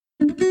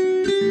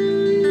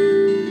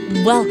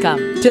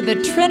Welcome to the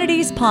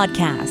Trinities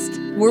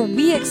Podcast, where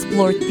we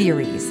explore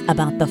theories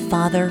about the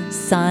Father,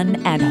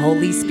 Son, and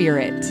Holy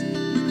Spirit.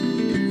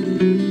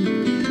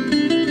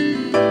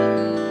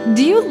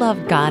 Do you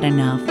love God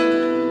enough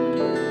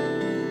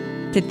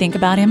to think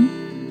about Him?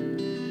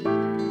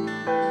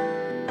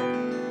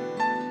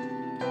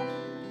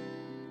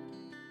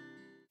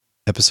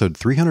 Episode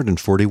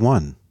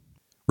 341,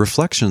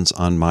 Reflections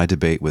on My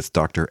Debate with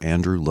Dr.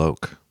 Andrew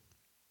Loke.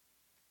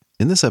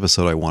 In this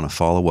episode, I want to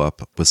follow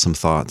up with some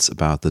thoughts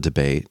about the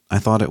debate. I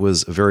thought it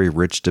was a very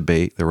rich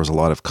debate. There was a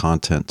lot of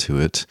content to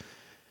it.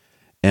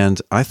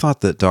 And I thought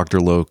that Dr.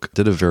 Loke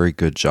did a very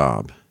good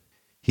job.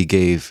 He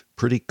gave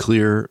pretty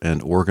clear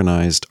and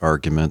organized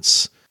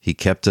arguments. He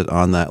kept it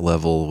on that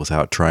level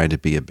without trying to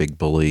be a big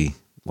bully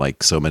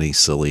like so many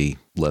silly,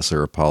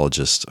 lesser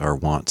apologists are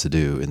wont to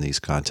do in these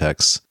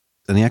contexts.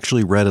 And he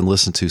actually read and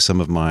listened to some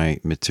of my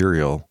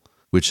material,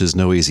 which is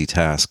no easy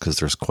task because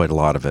there's quite a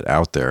lot of it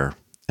out there.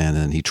 And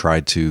then he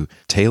tried to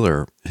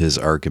tailor his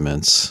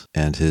arguments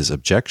and his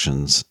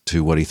objections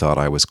to what he thought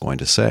I was going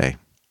to say.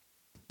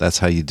 That's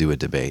how you do a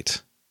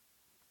debate.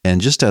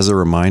 And just as a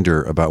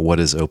reminder about what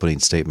his opening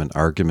statement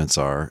arguments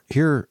are,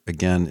 here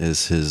again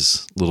is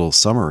his little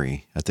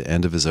summary at the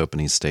end of his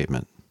opening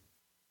statement.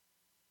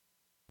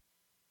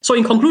 So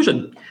in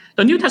conclusion,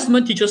 the New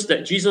Testament teaches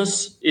that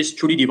Jesus is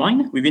truly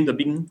divine within the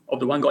being of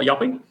the one God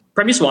Yahweh.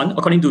 Premise 1,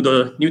 according to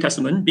the New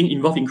Testament, being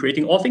involved in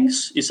creating all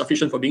things is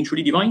sufficient for being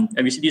truly divine.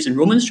 And we see this in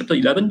Romans chapter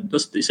 11,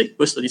 verse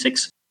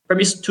 36.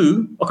 Premise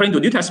 2, according to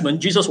the New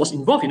Testament, Jesus was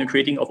involved in the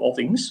creating of all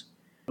things.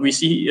 We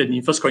see in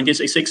 1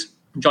 Corinthians 8:6,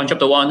 John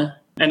chapter 1,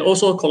 and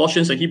also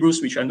Colossians and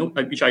Hebrews, which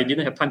I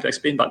didn't have time to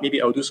explain, but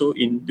maybe I'll do so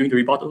during the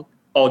rebuttal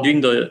or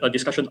during the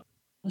discussion.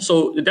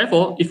 So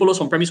therefore, it follows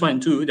from premise 1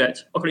 and 2 that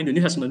according to the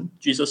New Testament,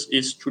 Jesus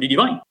is truly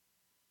divine.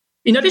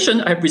 In addition,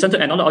 I have presented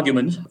another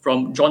argument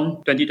from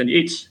John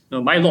 20:28.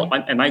 My Lord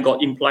and my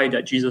God imply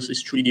that Jesus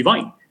is truly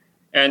divine.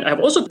 And I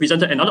have also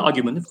presented another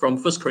argument from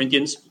 1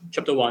 Corinthians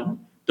chapter 1.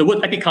 The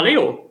word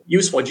epikaleo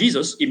used for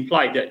Jesus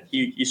implied that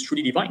he is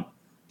truly divine.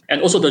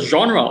 And also the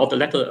genre of the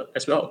letter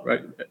as well, right?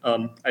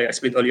 I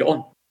explained earlier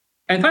on.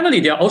 And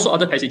finally, there are also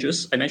other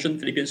passages. I mentioned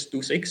Philippians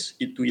 2:6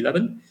 to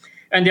 11.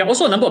 And there are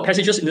also a number of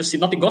passages in the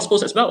Synoptic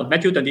Gospels as well.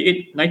 Matthew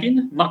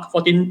 28:19, Mark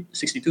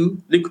 14:62,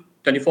 Luke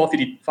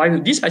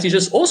 24:55. These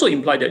passages also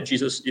imply that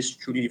Jesus is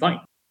truly divine.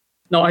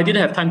 Now, I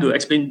didn't have time to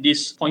explain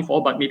this point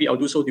 4, but maybe I'll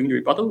do so during the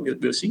rebuttal.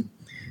 We'll see.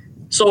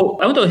 So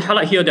I want to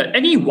highlight here that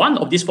any one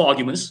of these 4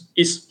 arguments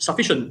is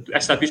sufficient to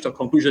establish the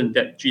conclusion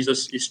that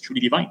Jesus is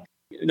truly divine.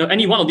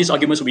 Any one of these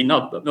arguments will be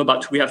enough,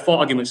 but we have 4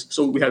 arguments.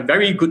 So we have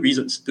very good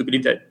reasons to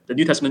believe that the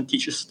New Testament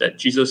teaches that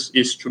Jesus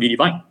is truly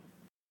divine.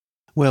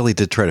 Well, he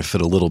did try to fit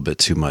a little bit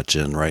too much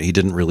in, right? He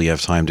didn't really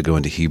have time to go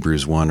into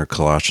Hebrews 1 or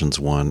Colossians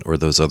 1 or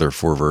those other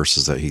 4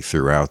 verses that he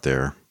threw out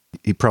there.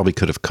 He probably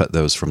could have cut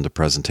those from the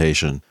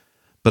presentation.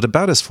 But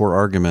about his 4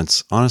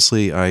 arguments,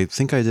 honestly, I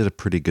think I did a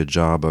pretty good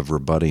job of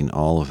rebutting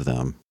all of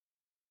them.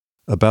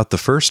 About the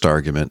first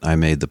argument, I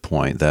made the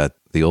point that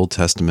the Old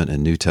Testament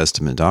and New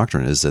Testament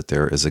doctrine is that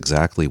there is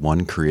exactly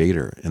one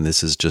creator, and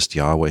this is just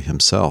Yahweh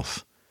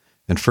himself.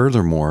 And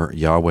furthermore,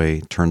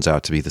 Yahweh turns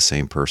out to be the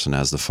same person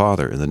as the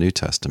Father in the New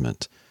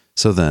Testament.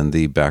 So then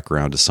the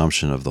background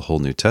assumption of the whole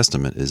New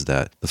Testament is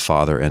that the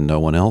Father and no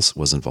one else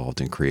was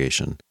involved in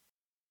creation.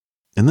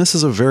 And this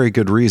is a very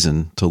good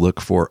reason to look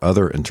for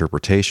other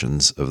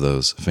interpretations of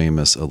those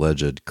famous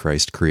alleged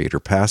Christ creator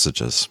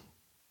passages.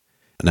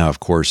 Now, of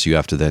course, you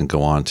have to then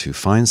go on to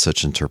find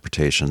such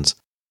interpretations.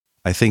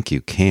 I think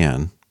you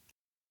can.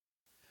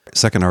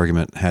 Second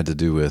argument had to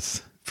do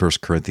with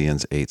 1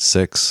 Corinthians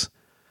 8:6.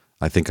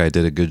 I think I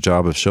did a good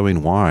job of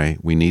showing why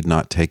we need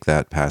not take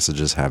that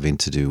passage as having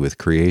to do with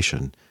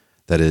creation.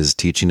 That is,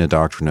 teaching a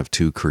doctrine of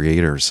 2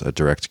 creators, a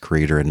direct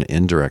creator and an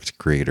indirect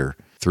creator,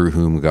 through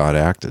whom God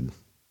acted.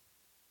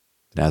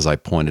 And as I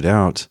pointed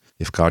out,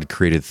 if God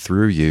created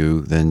through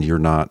you, then you're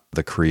not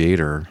the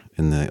creator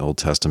in the Old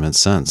Testament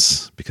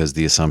sense, because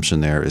the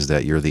assumption there is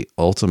that you're the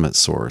ultimate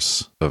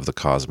source of the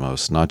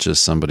cosmos, not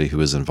just somebody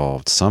who is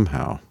involved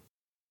somehow.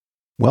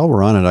 While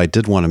we're on it, I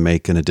did want to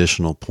make an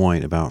additional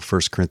point about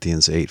 1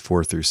 Corinthians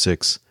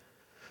 8:4-6.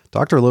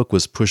 Dr. Loke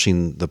was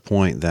pushing the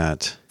point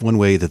that one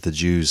way that the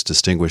Jews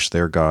distinguish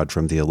their God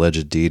from the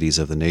alleged deities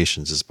of the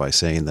nations is by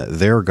saying that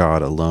their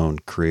God alone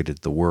created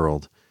the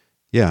world.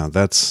 Yeah,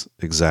 that's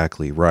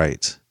exactly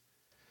right.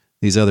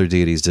 These other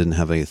deities didn't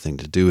have anything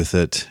to do with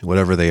it.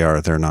 Whatever they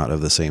are, they're not of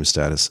the same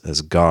status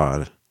as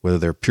God, whether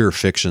they're pure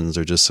fictions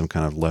or just some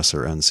kind of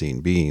lesser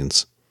unseen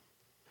beings.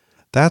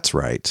 That's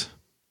right.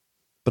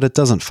 But it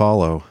doesn't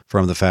follow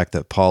from the fact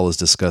that Paul is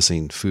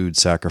discussing food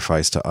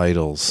sacrificed to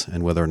idols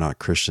and whether or not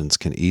Christians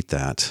can eat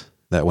that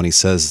when he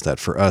says that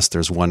for us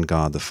there's one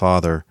God, the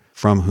Father,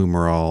 from whom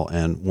are all,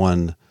 and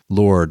one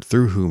Lord,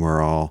 through whom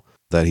are all,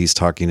 that he's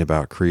talking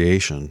about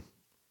creation.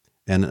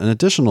 And an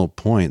additional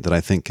point that I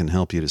think can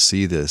help you to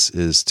see this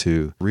is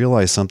to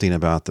realize something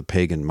about the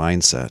pagan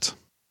mindset.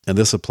 And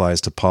this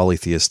applies to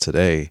polytheists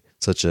today,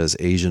 such as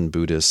Asian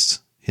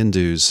Buddhists,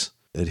 Hindus,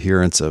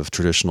 adherents of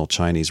traditional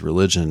Chinese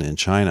religion in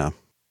China.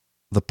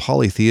 The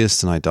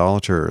polytheist and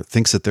idolater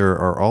thinks that there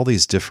are all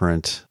these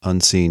different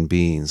unseen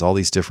beings, all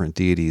these different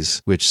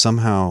deities, which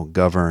somehow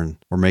govern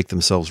or make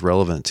themselves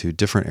relevant to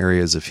different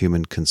areas of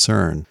human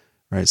concern,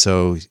 right?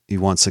 So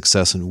you want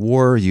success in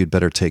war, you'd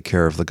better take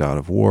care of the god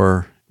of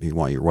war. You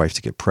want your wife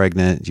to get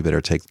pregnant, you better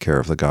take care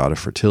of the god of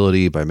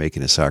fertility by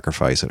making a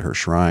sacrifice at her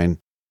shrine.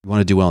 You want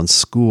to do well in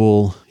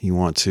school, you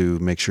want to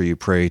make sure you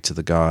pray to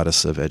the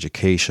goddess of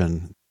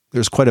education.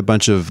 There's quite a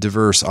bunch of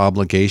diverse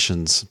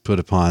obligations put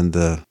upon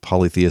the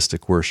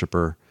polytheistic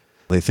worshiper.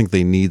 They think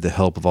they need the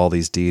help of all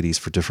these deities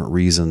for different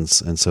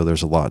reasons, and so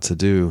there's a lot to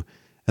do.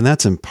 And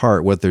that's in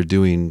part what they're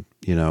doing,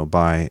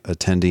 by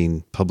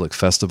attending public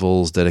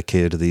festivals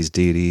dedicated to these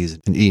deities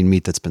and eating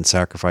meat that's been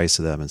sacrificed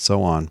to them and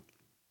so on.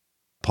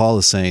 Paul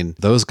is saying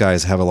those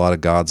guys have a lot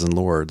of gods and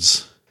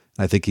lords.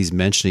 I think he's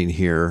mentioning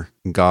here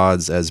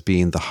gods as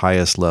being the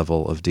highest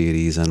level of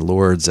deities and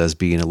lords as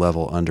being a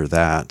level under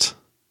that.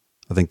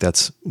 I think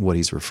that's what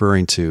he's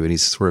referring to, and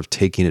he's sort of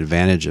taking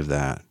advantage of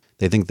that.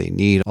 They think they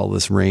need all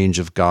this range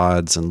of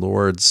gods and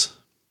lords.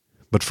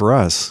 But for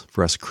us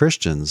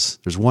Christians,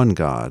 there's one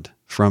God,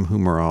 from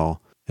whom are all,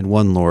 and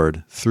one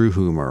Lord, through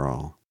whom are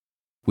all.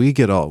 We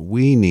get all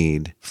we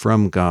need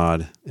from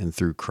God and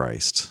through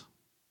Christ.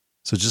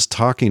 So just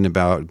talking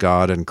about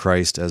God and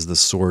Christ as the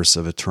source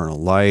of eternal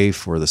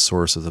life or the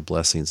source of the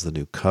blessings of the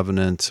new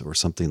covenant or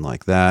something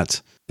like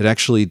that, it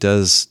actually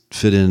does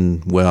fit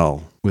in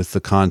well with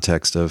the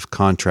context of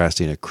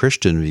contrasting a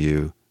Christian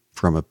view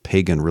from a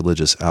pagan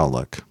religious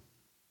outlook.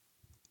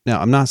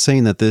 Now, I'm not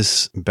saying that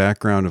this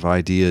background of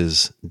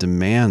ideas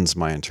demands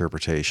my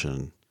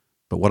interpretation,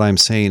 but what I'm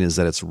saying is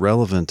that it's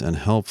relevant and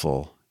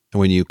helpful. And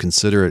when you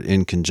consider it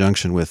in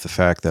conjunction with the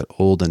fact that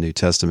Old and New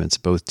Testaments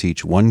both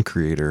teach one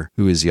Creator,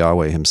 who is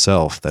Yahweh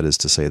himself, that is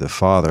to say the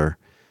Father,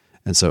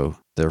 and so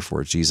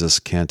therefore Jesus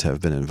can't have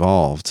been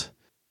involved.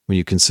 When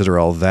you consider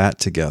all that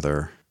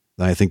together,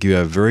 then I think you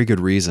have very good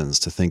reasons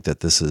to think that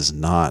this is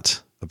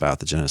not about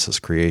the Genesis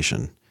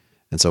creation.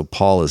 And so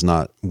Paul is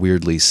not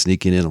weirdly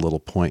sneaking in a little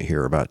point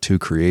here about two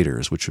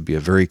creators, which would be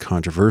a very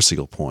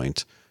controversial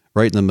point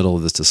right in the middle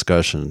of this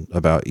discussion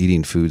about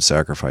eating food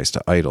sacrificed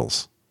to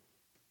idols.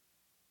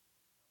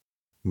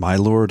 My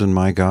Lord and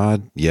my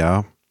God,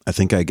 yeah, I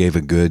think I gave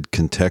a good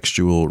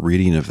contextual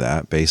reading of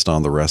that based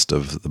on the rest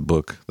of the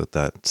book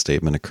that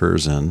statement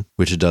occurs in,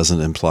 which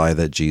doesn't imply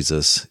that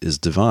Jesus is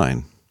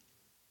divine.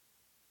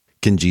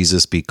 Can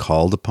Jesus be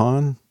called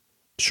upon?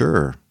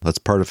 Sure, that's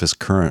part of his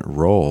current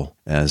role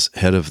as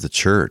head of the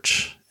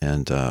church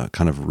and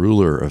kind of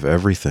ruler of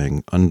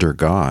everything under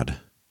God.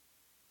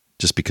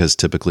 Just because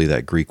typically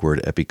that Greek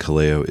word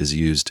epikaleo is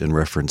used in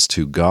reference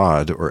to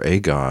God or a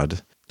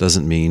God,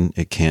 doesn't mean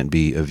it can't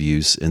be of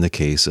use in the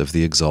case of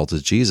the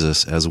exalted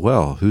Jesus as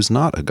well, who's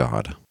not a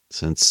God,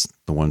 since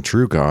the one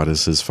true God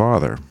is his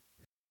Father.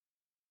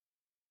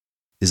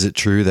 Is it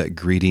true that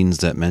greetings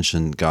that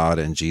mention God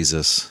and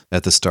Jesus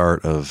at the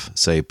start of,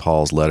 say,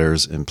 Paul's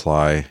letters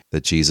imply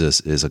that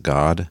Jesus is a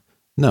God?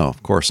 No,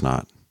 of course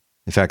not.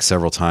 In fact,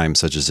 several times,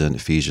 such as in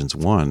Ephesians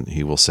 1,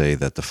 he will say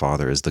that the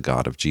Father is the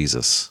God of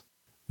Jesus,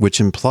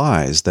 which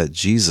implies that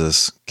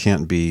Jesus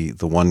can't be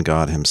the one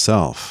God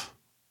himself.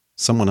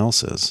 Someone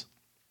else is.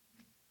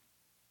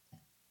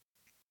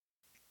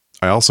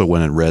 I also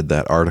went and read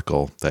that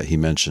article that he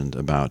mentioned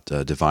about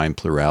divine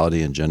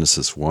plurality in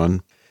Genesis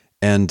 1,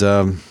 and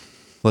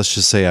let's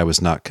just say I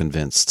was not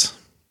convinced.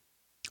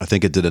 I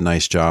think it did a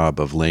nice job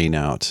of laying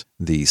out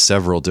the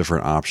several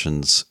different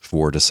options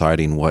for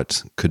deciding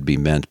what could be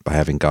meant by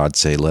having God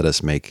say, "Let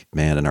us make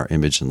man in our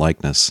image and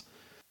likeness."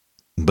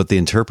 But the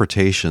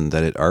interpretation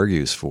that it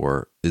argues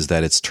for is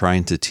that it's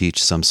trying to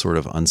teach some sort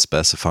of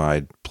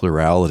unspecified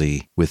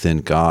plurality within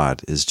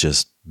God is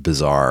just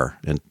bizarre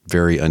and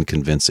very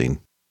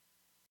unconvincing.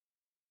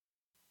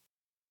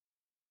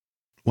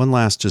 One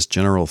last just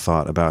general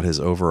thought about his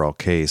overall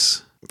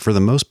case. For the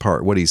most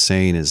part, what he's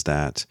saying is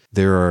that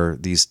there are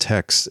these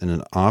texts, and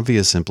an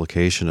obvious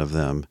implication of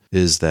them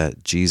is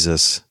that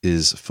Jesus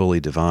is fully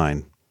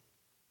divine.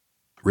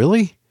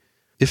 Really?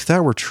 If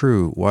that were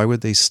true, why would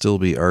they still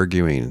be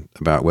arguing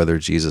about whether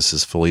Jesus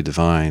is fully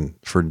divine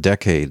for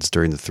decades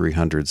during the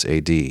 300s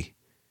AD?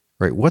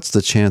 Right? What's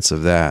the chance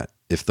of that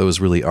if those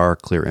really are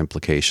clear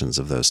implications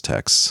of those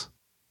texts?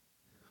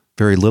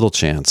 Very little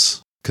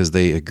chance, because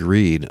they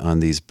agreed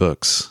on these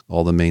books.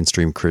 All the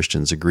mainstream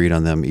Christians agreed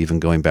on them even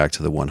going back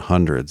to the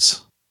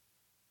 100s.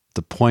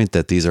 The point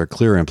that these are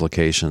clear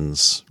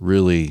implications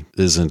really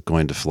isn't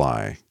going to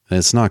fly. And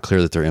it's not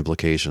clear that they're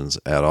implications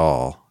at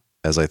all,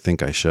 as I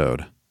think I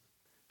showed.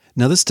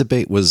 Now, this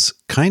debate was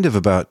kind of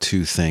about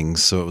two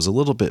things, so it was a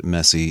little bit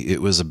messy.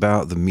 It was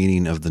about the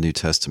meaning of the New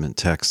Testament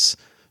texts,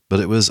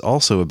 but it was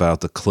also about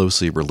the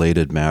closely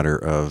related matter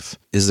of,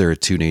 is there a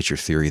two-nature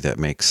theory that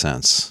makes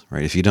sense,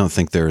 right? If you don't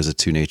think there is a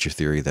two-nature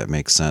theory that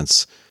makes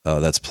sense,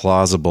 that's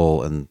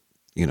plausible and,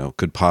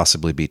 could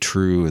possibly be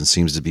true and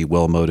seems to be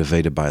well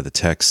motivated by the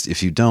text.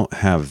 If you don't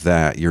have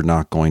that, you're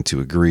not going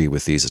to agree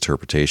with these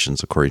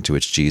interpretations according to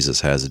which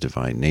Jesus has a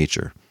divine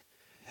nature.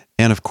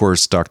 And of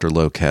course, Dr.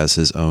 Loke has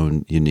his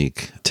own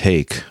unique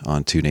take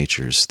on two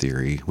natures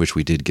theory, which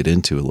we did get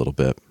into a little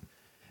bit.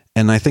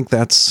 And I think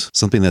that's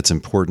something that's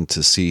important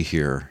to see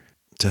here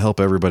to help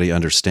everybody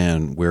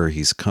understand where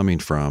he's coming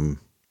from.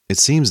 It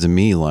seems to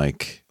me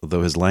like,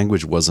 although his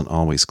language wasn't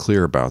always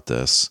clear about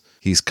this,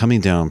 he's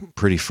coming down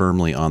pretty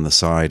firmly on the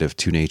side of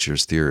two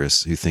natures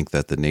theorists who think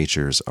that the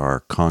natures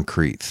are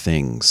concrete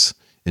things,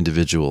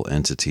 individual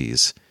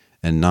entities,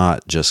 and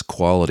not just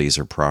qualities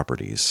or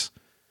properties.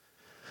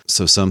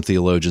 So some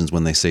theologians,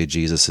 when they say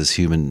Jesus is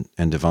human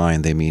and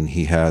divine, they mean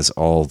he has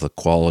all the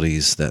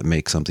qualities that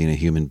make something a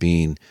human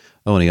being.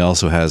 Oh, and he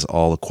also has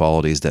all the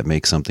qualities that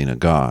make something a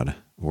God,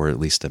 or at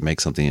least that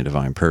make something a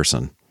divine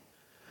person.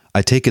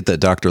 I take it that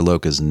Dr.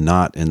 Loke is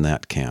not in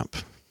that camp,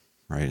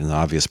 right? And the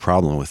obvious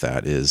problem with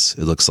that is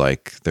it looks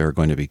like there are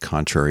going to be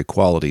contrary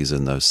qualities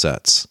in those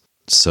sets,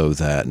 so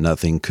that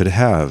nothing could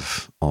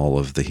have all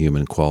of the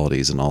human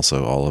qualities and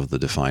also all of the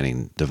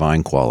defining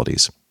divine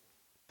qualities.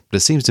 But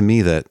it seems to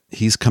me that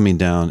he's coming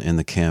down in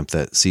the camp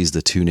that sees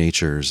the two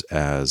natures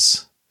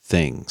as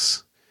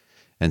things.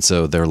 And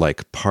so they're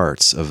like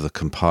parts of the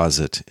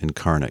composite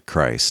incarnate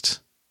Christ.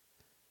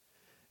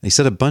 And he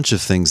said a bunch of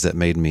things that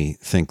made me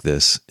think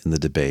this in the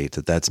debate,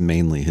 that that's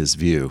mainly his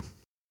view.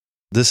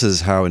 This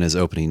is how in his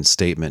opening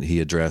statement he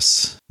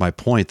addressed my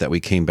point that we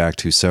came back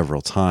to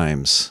several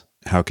times.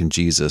 How can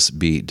Jesus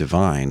be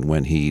divine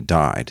when he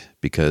died?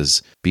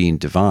 Because being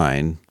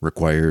divine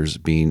requires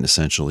being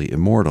essentially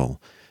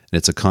immortal. And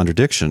it's a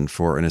contradiction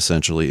for an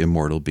essentially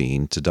immortal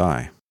being to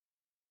die.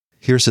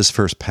 Here's his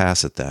first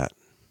pass at that.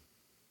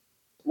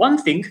 One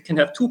thing can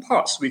have two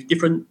parts with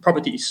different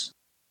properties.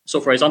 So,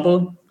 for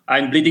example,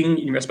 I'm bleeding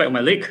in respect of my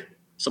leg,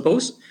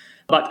 suppose,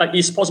 but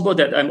it's possible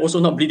that I'm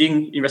also not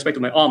bleeding in respect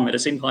to my arm at the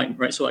same time,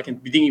 right? So I can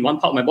be bleeding in one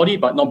part of my body,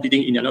 but not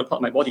bleeding in another part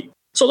of my body.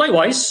 So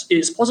likewise,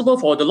 it's possible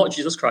for the Lord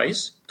Jesus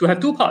Christ to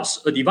have two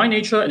parts, a divine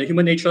nature and a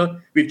human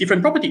nature with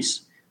different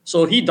properties.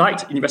 So he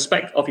died in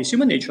respect of his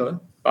human nature,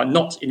 but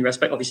not in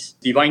respect of his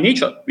divine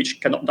nature,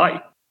 which cannot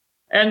die.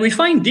 And we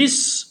find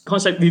this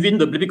concept within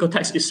the biblical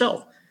text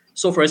itself.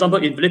 So, for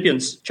example, in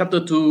Philippians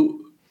chapter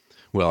 2.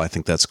 Well, I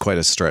think that's quite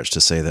a stretch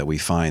to say that we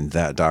find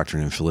that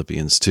doctrine in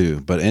Philippians 2.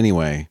 But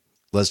anyway,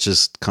 let's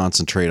just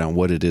concentrate on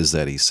what it is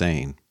that he's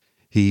saying.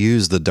 He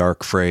used the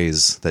dark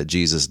phrase that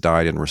Jesus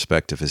died in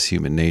respect of his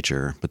human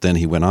nature, but then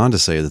he went on to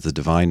say that the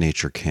divine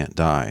nature can't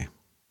die,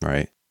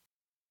 right?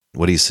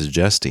 What he's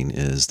suggesting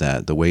is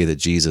that the way that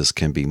Jesus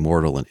can be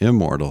mortal and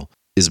immortal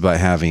is by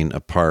having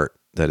a part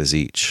that is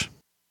each.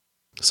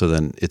 So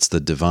then it's the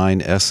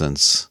divine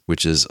essence,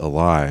 which is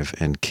alive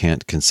and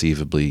can't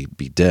conceivably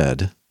be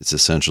dead. It's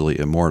essentially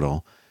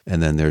immortal.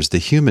 And then there's the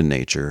human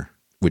nature,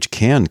 which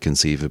can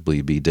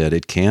conceivably be dead.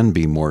 It can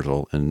be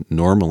mortal and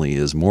normally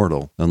is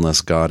mortal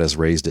unless God has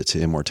raised it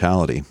to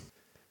immortality.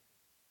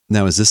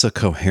 Now, is this a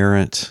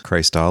coherent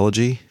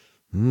Christology?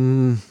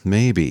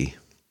 Maybe.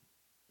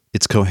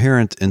 It's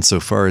coherent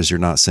insofar as you're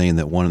not saying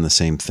that one and the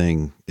same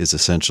thing is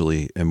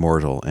essentially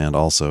immortal and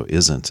also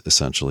isn't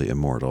essentially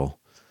immortal.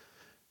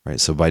 Right,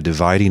 so by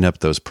dividing up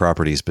those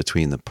properties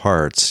between the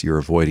parts, you're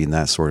avoiding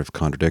that sort of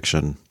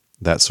contradiction,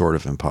 that sort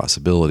of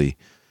impossibility.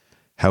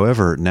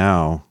 However,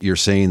 now you're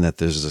saying that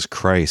there's this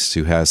Christ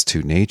who has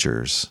two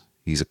natures.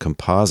 He's a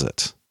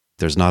composite.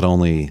 There's not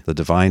only the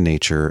divine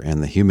nature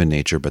and the human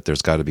nature, but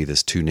there's got to be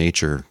this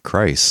two-nature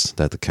Christ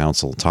that the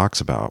council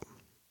talks about.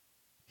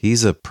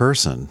 He's a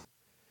person.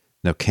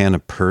 Now, can a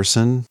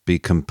person be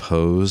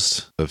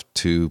composed of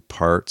two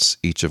parts,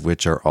 each of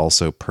which are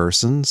also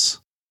persons?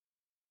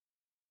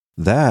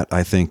 That,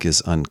 I think,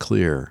 is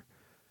unclear.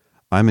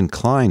 I'm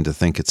inclined to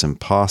think it's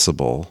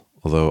impossible,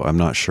 although I'm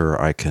not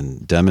sure I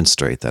can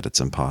demonstrate that it's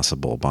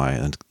impossible by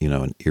an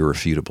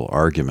irrefutable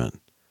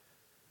argument.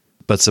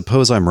 But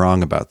suppose I'm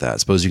wrong about that.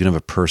 Suppose you can have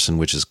a person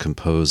which is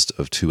composed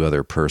of two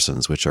other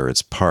persons, which are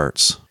its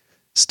parts.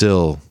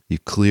 Still, you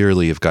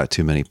clearly have got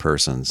too many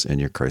persons in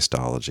your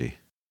Christology.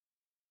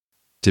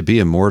 To be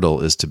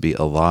immortal is to be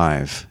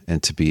alive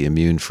and to be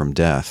immune from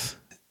death.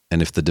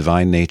 And if the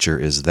divine nature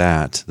is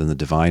that, then the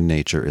divine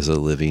nature is a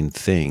living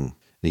thing.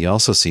 And he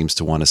also seems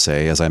to want to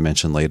say, as I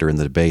mentioned later in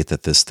the debate,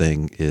 that this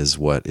thing is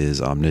what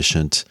is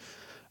omniscient,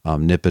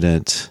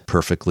 omnipotent,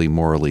 perfectly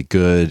morally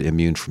good,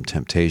 immune from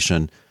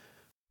temptation.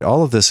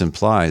 All of this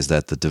implies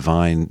that the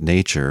divine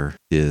nature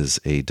is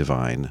a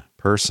divine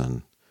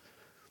person.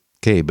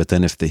 Okay, but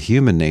then if the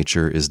human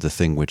nature is the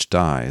thing which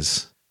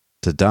dies,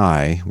 to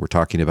die, we're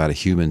talking about a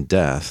human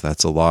death,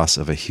 that's a loss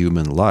of a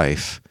human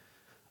life.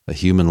 A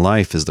human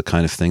life is the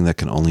kind of thing that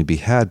can only be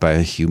had by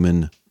a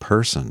human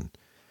person.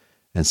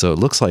 And so it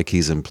looks like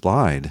he's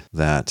implied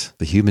that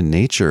the human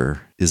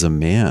nature is a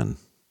man.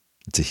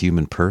 It's a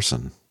human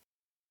person.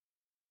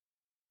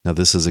 Now,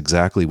 this is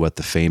exactly what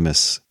the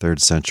famous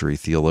 3rd century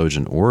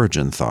theologian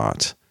Origen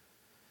thought.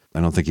 I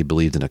don't think he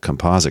believed in a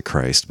composite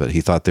Christ, but he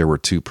thought there were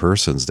two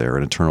persons there,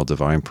 an eternal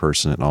divine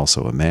person and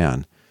also a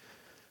man.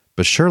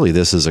 But surely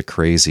this is a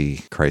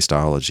crazy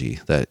Christology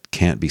that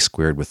can't be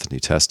squared with the New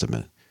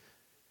Testament.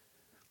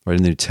 Right,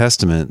 in the New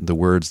Testament, the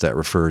words that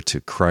refer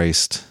to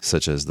Christ,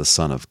 such as the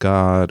Son of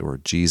God or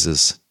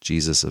Jesus,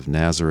 Jesus of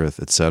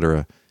Nazareth,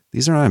 etc.,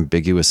 these are not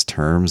ambiguous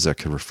terms that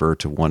could refer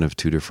to one of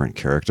two different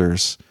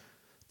characters.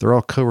 They're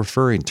all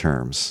co-referring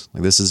terms.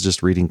 Like, this is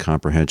just reading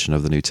comprehension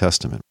of the New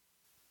Testament.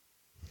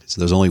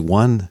 So there's only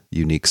one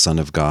unique Son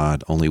of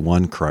God, only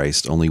one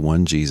Christ, only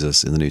one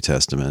Jesus in the New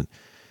Testament.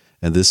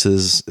 And this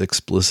is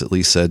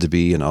explicitly said to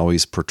be and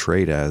always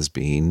portrayed as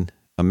being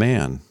a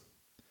man.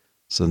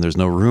 So there's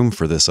no room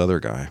for this other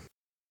guy.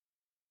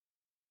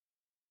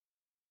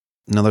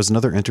 Now, there's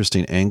another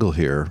interesting angle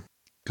here.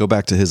 Go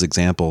back to his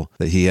example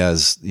that he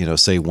has,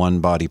 say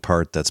one body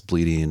part that's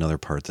bleeding, another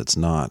part that's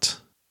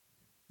not.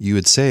 You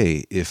would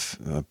say if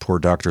poor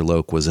Dr.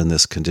 Loke was in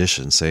this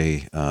condition,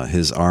 say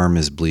his arm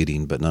is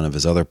bleeding, but none of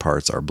his other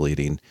parts are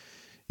bleeding,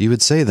 you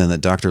would say then that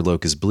Dr.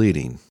 Loke is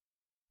bleeding.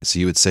 So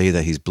you would say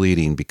that he's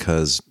bleeding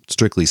because,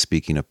 strictly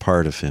speaking, a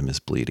part of him is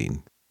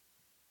bleeding.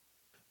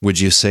 Would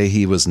you say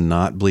he was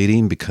not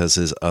bleeding because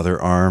his other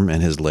arm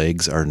and his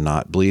legs are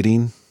not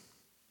bleeding?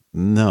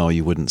 No,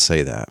 you wouldn't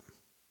say that.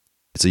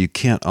 So you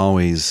can't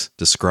always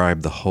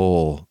describe the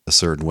whole a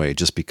certain way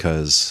just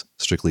because,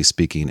 strictly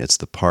speaking, it's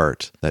the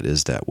part that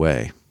is that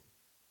way.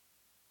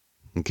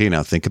 Okay,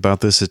 now think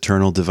about this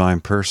eternal divine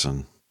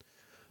person.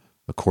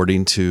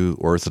 According to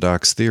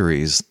Orthodox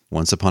theories,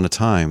 once upon a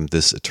time,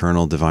 this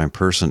eternal divine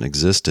person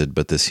existed,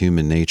 but this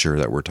human nature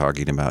that we're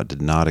talking about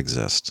did not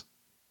exist.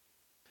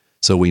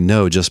 So we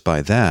know just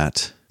by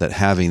that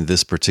having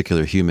this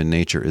particular human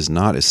nature is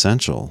not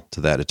essential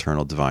to that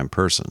eternal divine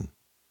person.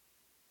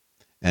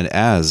 And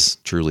as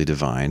truly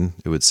divine,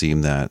 it would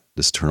seem that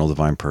this eternal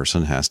divine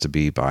person has to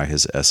be by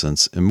his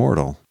essence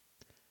immortal.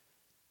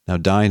 Now,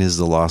 dying is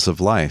the loss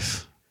of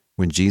life.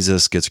 When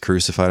Jesus gets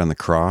crucified on the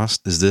cross,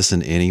 is this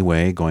in any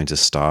way going to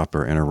stop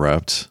or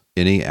interrupt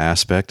any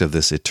aspect of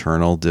this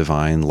eternal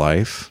divine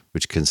life,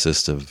 which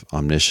consists of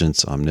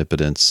omniscience,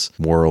 omnipotence,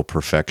 moral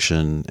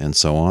perfection, and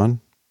so on?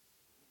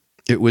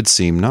 It would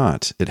seem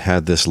not. It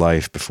had this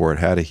life before it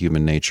had a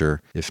human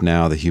nature. If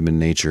now the human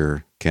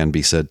nature can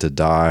be said to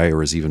die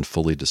or is even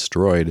fully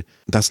destroyed,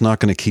 that's not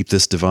going to keep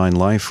this divine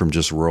life from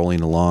just rolling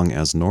along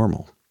as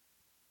normal.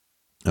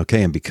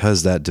 Okay, and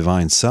because that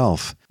divine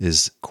self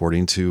is,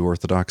 according to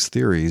Orthodox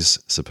theories,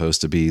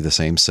 supposed to be the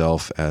same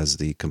self as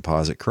the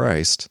composite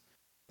Christ,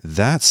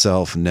 that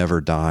self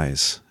never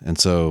dies. And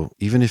so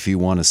even if you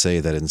want to say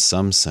that in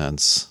some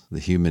sense the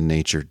human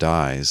nature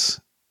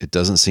dies, it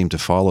doesn't seem to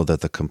follow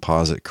that the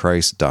composite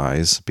Christ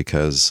dies,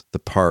 because the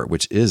part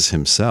which is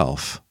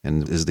himself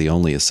and is the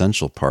only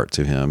essential part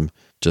to him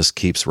just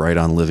keeps right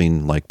on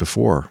living like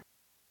before.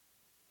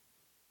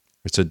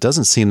 So it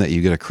doesn't seem that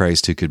you get a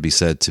Christ who could be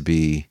said to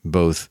be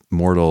both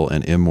mortal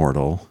and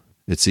immortal.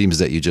 It seems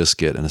that you just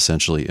get an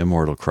essentially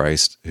immortal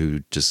Christ who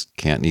just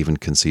can't even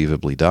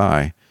conceivably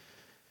die.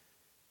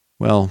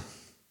 Well,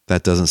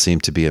 that doesn't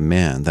seem to be a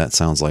man. That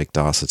sounds like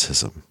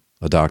Docetism,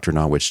 a doctrine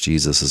on which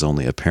Jesus is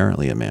only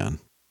apparently a man.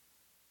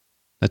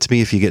 Now, to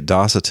me, if you get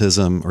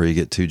Docetism or you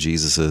get two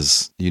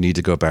Jesuses, you need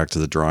to go back to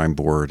the drawing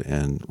board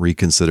and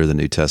reconsider the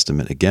New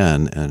Testament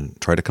again and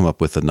try to come up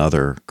with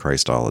another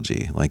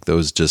Christology. Like,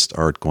 those just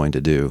aren't going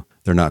to do.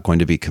 They're not going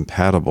to be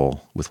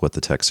compatible with what the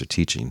texts are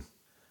teaching.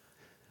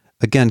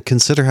 Again,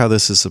 consider how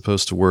this is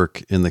supposed to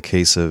work in the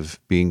case of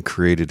being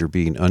created or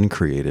being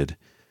uncreated.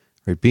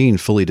 Right? Being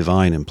fully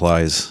divine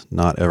implies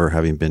not ever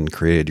having been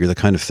created. You're the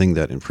kind of thing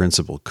that in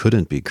principle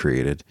couldn't be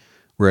created.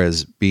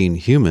 Whereas being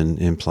human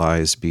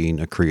implies being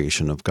a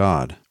creation of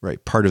God,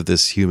 right? Part of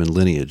this human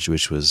lineage,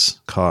 which was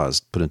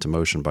put into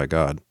motion by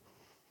God.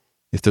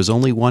 If there's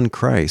only one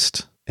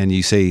Christ, and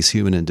you say he's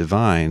human and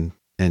divine,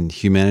 and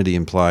humanity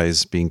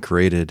implies being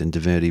created and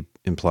divinity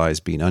implies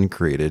being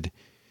uncreated,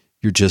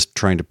 you're just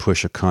trying to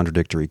push a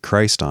contradictory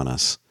Christ on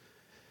us.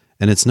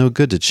 And it's no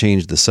good to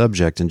change the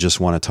subject and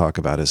just want to talk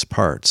about his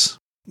parts.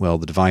 Well,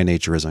 the divine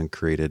nature is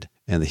uncreated,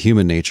 and the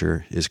human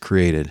nature is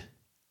created.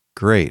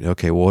 Great.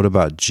 Okay, well, what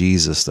about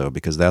Jesus, though?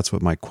 Because that's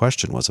what my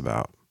question was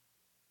about.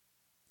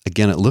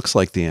 Again, it looks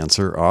like the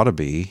answer ought to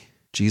be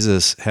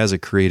Jesus has a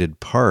created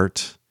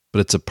part, but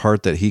it's a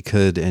part that he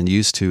could and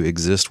used to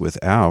exist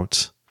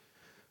without,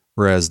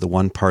 whereas the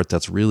one part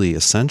that's really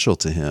essential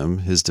to him,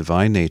 his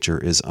divine nature,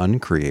 is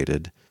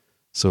uncreated.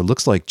 So it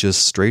looks like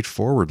just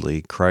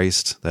straightforwardly,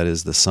 Christ, that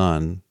is the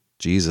Son,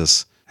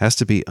 Jesus, has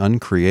to be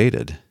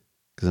uncreated,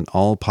 because in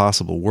all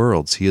possible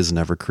worlds, he is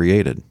never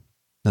created.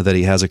 Now, that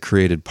he has a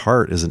created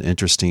part is an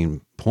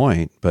interesting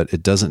point, but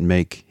it doesn't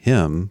make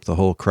him, the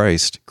whole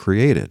Christ,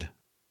 created.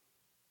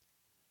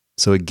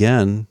 So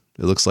again,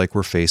 it looks like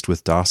we're faced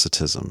with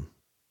Docetism,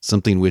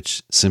 something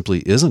which simply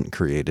isn't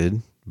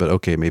created, but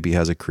okay, maybe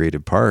has a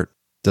created part,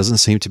 doesn't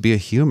seem to be a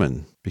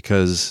human,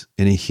 because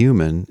any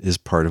human is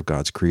part of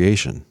God's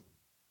creation.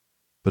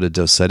 But a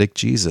docetic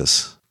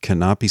Jesus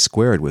cannot be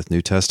squared with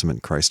New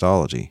Testament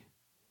Christology.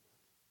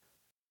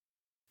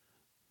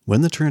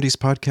 When the Trinities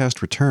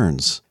podcast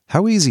returns,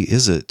 how easy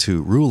is it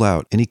to rule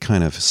out any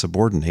kind of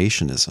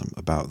subordinationism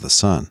about the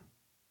Son?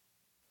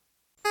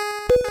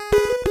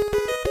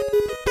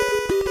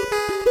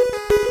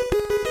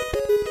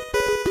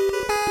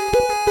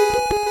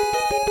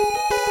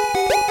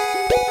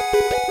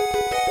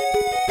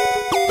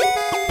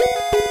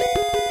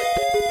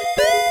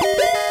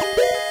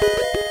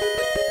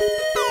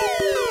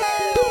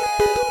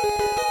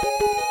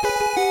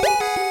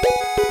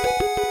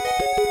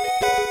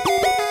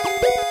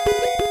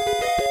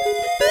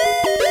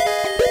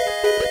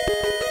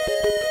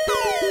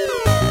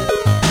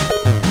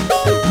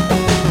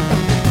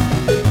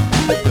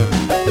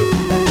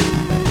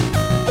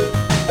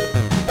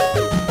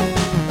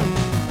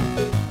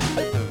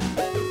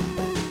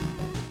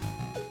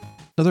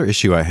 Another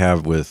issue I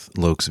have with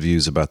Locke's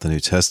views about the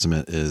New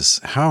Testament is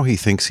how he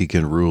thinks he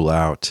can rule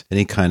out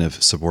any kind of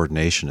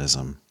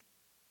subordinationism.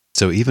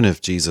 So even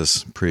if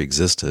Jesus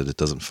pre-existed, it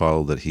doesn't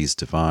follow that he's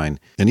divine.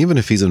 And even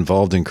if he's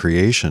involved in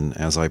creation,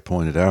 as I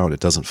pointed out,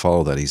 it doesn't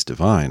follow that he's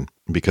divine,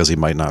 because he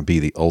might not be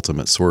the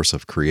ultimate source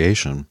of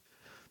creation.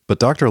 But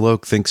Dr.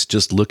 Locke thinks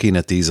just looking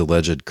at these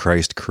alleged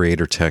Christ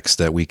creator texts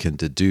that we can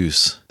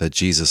deduce that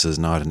Jesus is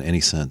not in any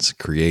sense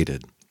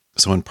created.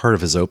 So in part of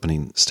his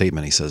opening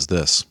statement, he says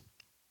this.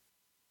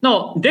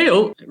 Now,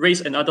 Dale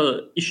raised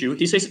another issue.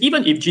 He says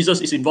even if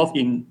Jesus is involved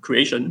in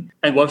creation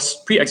and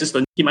was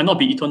pre-existent, he might not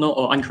be eternal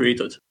or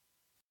uncreated.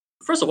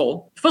 First of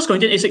all, 1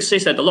 Corinthians 8:6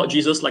 says that the Lord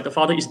Jesus, like the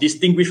Father, is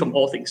distinguished from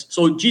all things.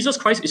 So Jesus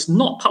Christ is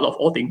not part of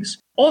all things.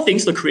 All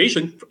things, the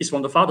creation, is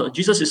from the Father.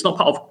 Jesus is not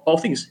part of all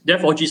things.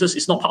 Therefore, Jesus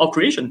is not part of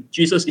creation.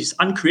 Jesus is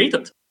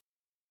uncreated.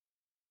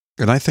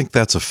 And I think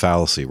that's a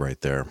fallacy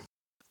right there.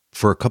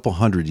 For a couple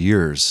hundred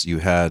years, you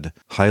had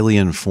highly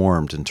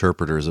informed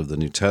interpreters of the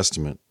New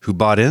Testament who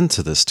bought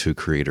into this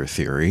two-creator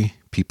theory,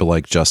 people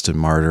like Justin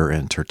Martyr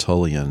and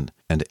Tertullian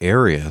and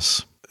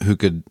Arius, who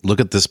could look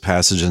at this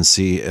passage and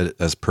see it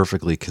as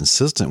perfectly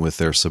consistent with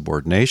their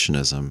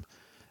subordinationism.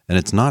 And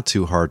it's not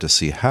too hard to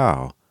see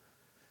how.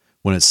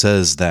 When it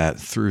says that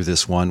through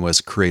this one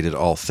was created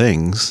all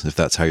things, if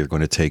that's how you're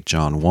going to take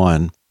John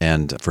 1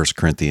 and 1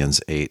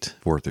 Corinthians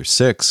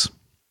 8:4-6,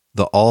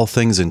 the all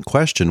things in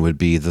question would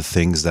be the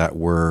things that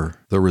were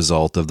the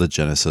result of the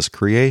Genesis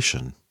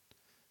creation.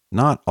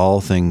 Not all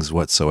things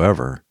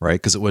whatsoever, right?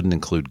 Because it wouldn't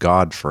include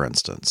God, for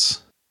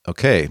instance.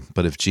 Okay,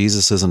 but if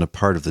Jesus isn't a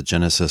part of the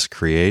Genesis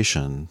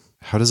creation,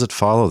 how does it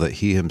follow that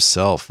he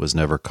himself was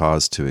never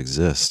caused to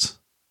exist?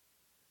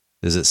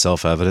 Is it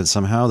self-evident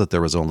somehow that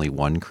there was only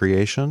one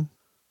creation?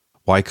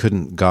 Why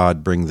couldn't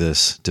God bring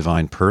this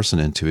divine person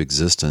into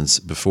existence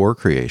before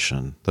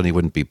creation? Then he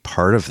wouldn't be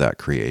part of that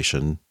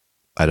creation.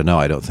 I don't know.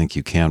 I don't think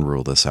you can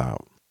rule this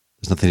out.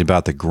 There's nothing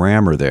about the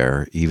grammar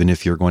there, even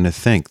if you're going to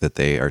think that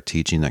they are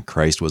teaching that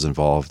Christ was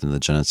involved in the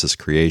Genesis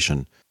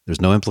creation. There's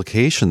no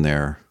implication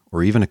there,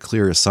 or even a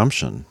clear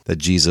assumption that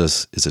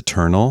Jesus is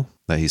eternal,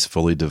 that he's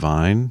fully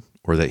divine,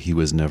 or that he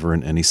was never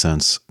in any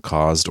sense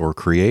caused or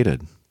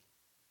created.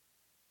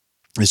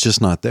 It's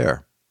just not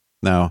there.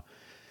 Now,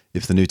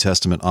 if the New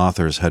Testament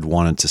authors had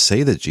wanted to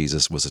say that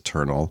Jesus was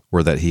eternal,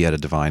 or that he had a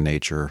divine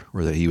nature,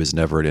 or that he was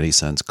never in any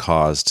sense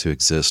caused to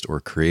exist or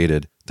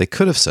created, they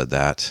could have said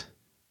that,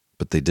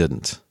 but they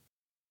didn't.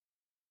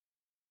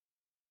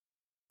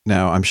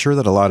 Now, I'm sure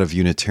that a lot of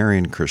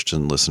Unitarian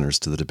Christian listeners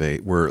to the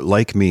debate were,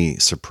 like me,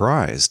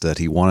 surprised that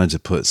he wanted to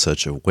put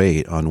such a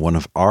weight on one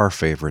of our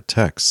favorite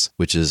texts,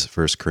 which is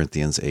 1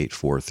 Corinthians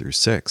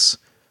 8:4-6.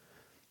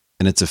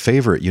 And it's a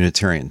favorite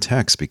Unitarian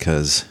text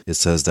because it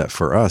says that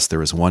for us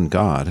there is one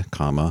God,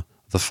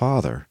 the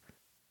Father.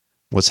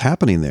 What's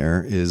happening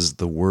there is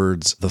the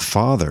words the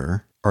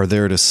Father are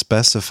there to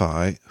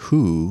specify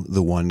who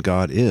the one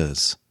God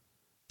is.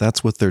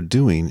 That's what they're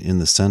doing in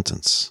the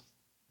sentence.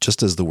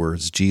 Just as the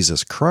words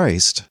Jesus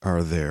Christ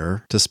are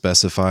there to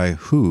specify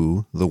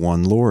who the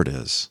one Lord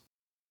is.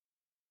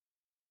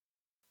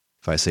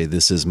 If I say,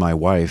 this is my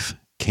wife,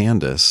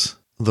 Candace,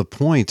 the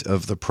point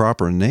of the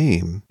proper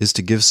name is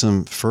to give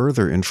some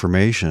further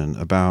information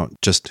about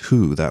just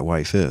who that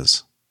wife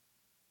is.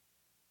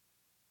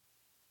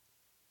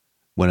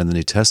 When in the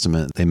New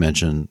Testament they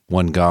mention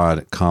one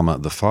God,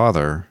 the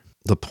Father,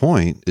 the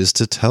point is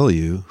to tell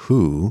you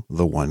who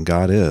the one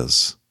God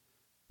is.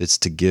 It's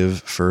to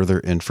give further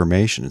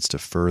information. It's to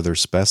further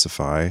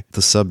specify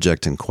the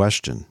subject in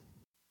question.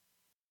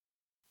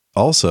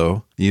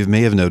 Also, you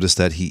may have noticed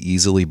that he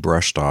easily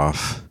brushed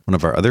off one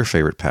of our other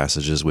favorite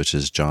passages, which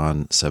is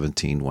John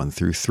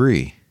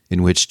 17:1-3,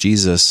 in which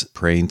Jesus,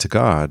 praying to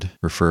God,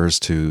 refers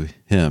to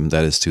him,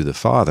 that is to the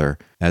Father,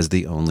 as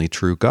the only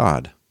true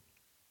God.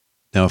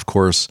 Now, of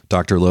course,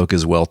 Dr. Locke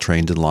is well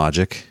trained in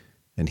logic,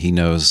 and he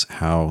knows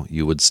how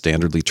you would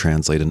standardly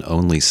translate an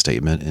only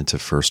statement into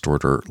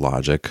first-order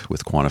logic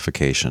with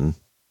quantification.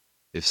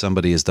 If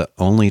somebody is the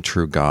only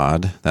true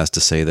God, that's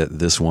to say that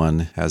this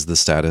one has the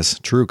status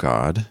true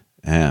God,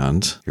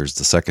 and, here's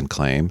the second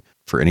claim,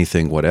 for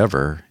anything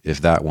whatever, if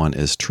that one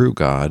is true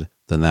God,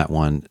 then that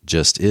one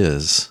just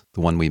is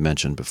the one we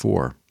mentioned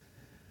before.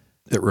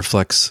 It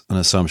reflects an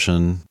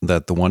assumption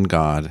that the one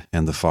God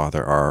and the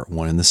Father are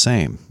one and the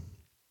same.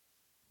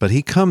 But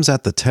he comes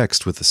at the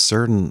text with a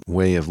certain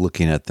way of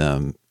looking at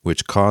them,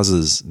 which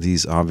causes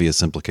these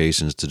obvious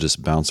implications to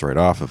just bounce right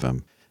off of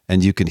him.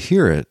 And you can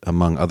hear it,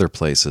 among other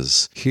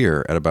places,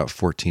 here at about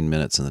 14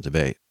 minutes in the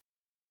debate.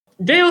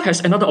 Dale has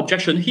another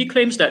objection. He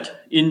claims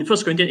that in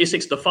 1 Corinthians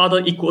 8:6, the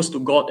Father equals to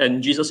God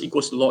and Jesus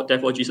equals to Lord,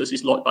 therefore Jesus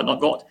is Lord but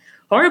not God.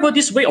 However,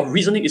 this way of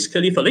reasoning is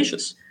clearly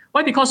fallacious.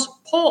 Why? Because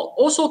Paul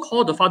also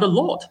called the Father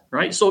Lord,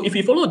 right? So if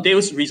we follow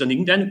Dale's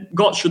reasoning, then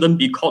God shouldn't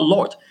be called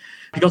Lord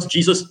because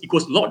Jesus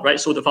equals Lord, right?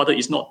 So the Father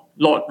is not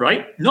Lord,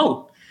 right?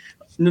 No,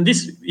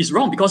 this is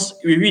wrong because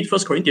we read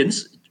 1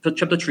 Corinthians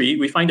chapter 3,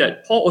 we find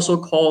that Paul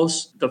also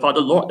calls the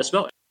Father Lord as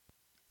well.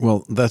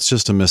 Well, that's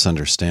just a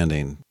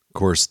misunderstanding. Of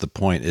course, the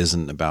point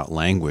isn't about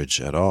language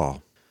at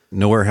all.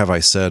 Nowhere have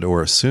I said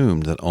or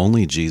assumed that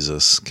only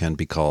Jesus can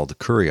be called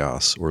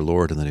Kurios, or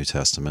Lord in the New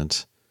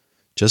Testament,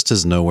 just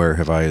as nowhere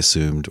have I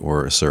assumed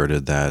or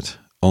asserted that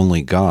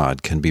only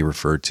God can be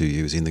referred to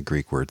using the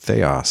Greek word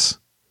theos.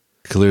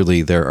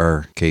 Clearly, there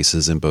are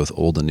cases in both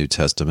Old and New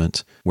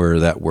Testament where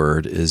that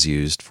word is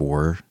used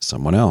for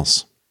someone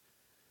else.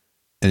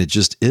 And it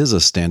just is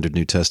a standard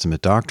New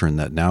Testament doctrine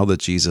that now that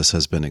Jesus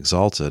has been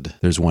exalted,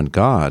 there's one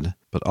God,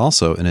 but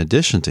also in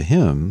addition to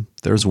him,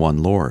 there's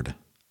one Lord.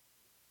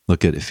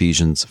 Look at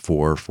Ephesians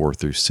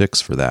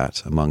 4:4-6 for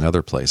that, among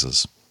other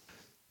places.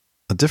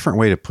 A different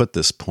way to put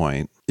this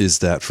point is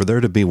that for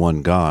there to be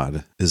one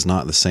God is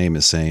not the same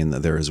as saying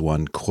that there is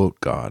one quote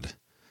God.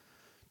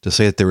 To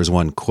say that there is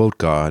one quote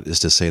God is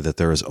to say that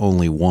there is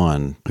only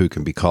one who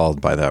can be called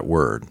by that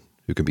word,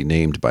 who can be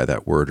named by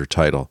that word or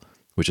title,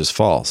 which is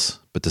false.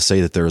 But to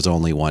say that there is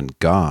only one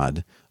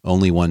God,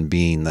 only one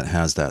being that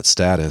has that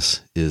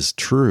status, is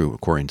true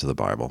according to the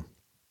Bible.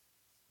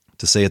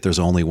 To say that there's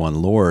only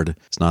one Lord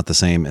is not the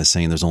same as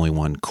saying there's only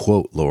one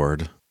quote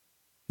Lord.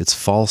 It's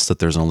false that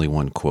there's only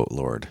one quote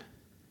Lord.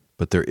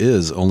 But there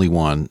is only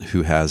one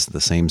who has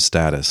the same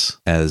status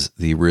as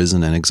the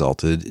risen and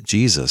exalted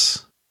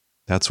Jesus.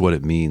 That's what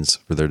it means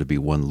for there to be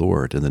one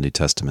Lord in the New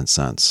Testament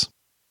sense.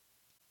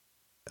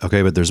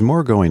 Okay, but there's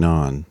more going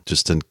on,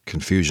 just in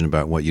confusion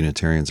about what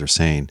Unitarians are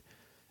saying.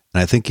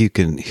 And I think you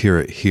can hear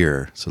it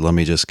here. So let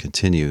me just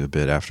continue a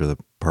bit after the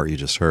part you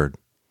just heard.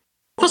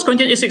 1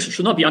 Corinthians 8:6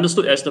 should not be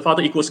understood as the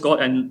Father equals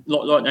God and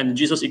Lord, and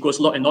Jesus equals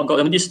Lord and not God.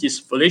 I mean, this is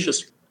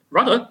fallacious.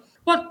 Rather,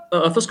 what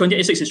 1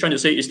 Corinthians 8:6 is trying to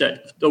say is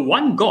that the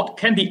one God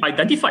can be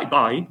identified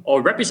by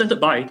or represented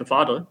by the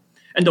Father,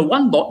 and the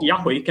one Lord,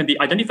 Yahweh, can be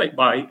identified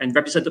by and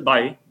represented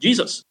by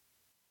Jesus.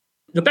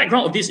 The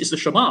background of this is the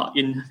Shema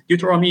in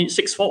Deuteronomy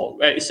 6:4,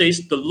 where it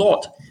says, the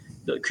Lord,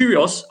 the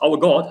Kyrios, our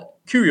God,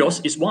 Kyrios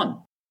is one.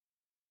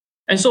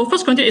 And so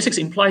 1 Corinthians 8:6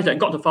 implies that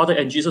God the Father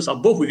and Jesus are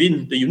both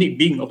within the unique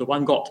being of the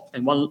one God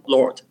and one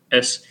Lord,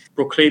 as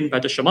proclaimed by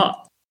the Shema.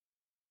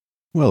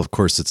 Well, of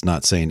course, it's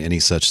not saying any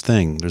such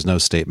thing. There's no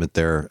statement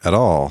there at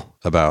all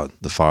about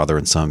the Father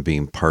and Son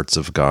being parts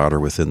of God or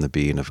within the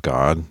being of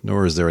God,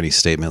 nor is there any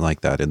statement like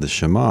that in the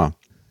Shema.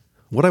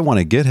 What I want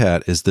to get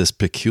at is this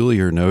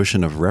peculiar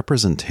notion of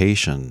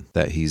representation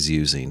that he's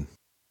using.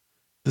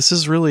 This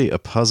is really a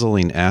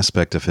puzzling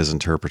aspect of his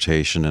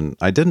interpretation, and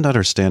I didn't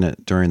understand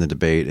it during the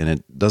debate, and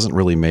it doesn't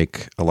really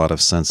make a lot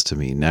of sense to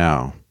me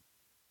now.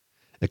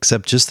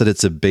 Except just that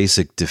it's a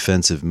basic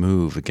defensive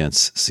move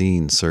against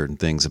seeing certain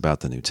things about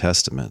the New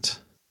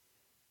Testament.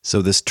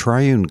 So this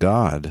triune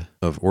God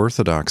of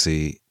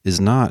orthodoxy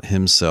is not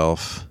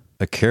himself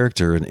a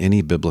character in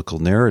any biblical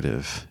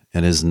narrative,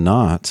 and is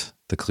not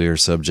the clear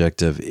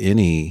subject of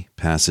any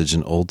passage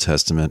in Old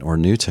Testament or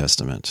New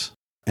Testament.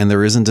 And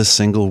there isn't a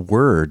single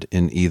word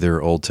in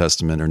either Old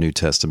Testament or New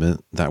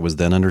Testament that was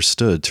then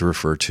understood to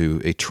refer to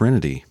a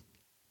Trinity.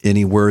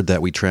 Any word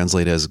that we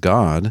translate as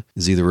God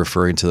is either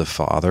referring to the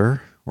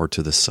Father or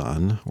to the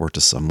Son or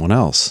to someone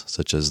else,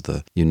 such as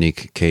the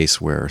unique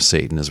case where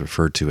Satan is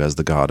referred to as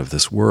the God of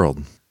this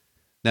world.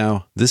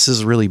 Now, this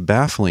is really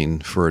baffling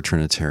for a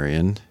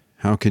Trinitarian.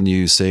 How can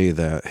you say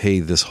that, hey,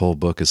 this whole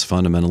book is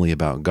fundamentally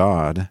about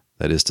God,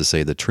 that is to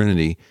say the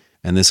Trinity,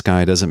 and this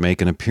guy doesn't make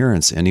an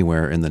appearance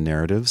anywhere in the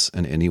narratives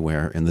and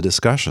anywhere in the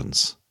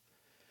discussions?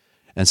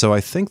 And so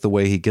I think the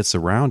way he gets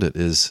around it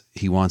is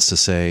he wants to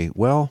say,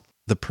 well,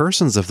 the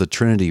persons of the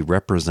Trinity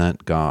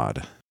represent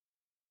God.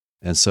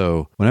 And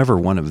so whenever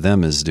one of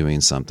them is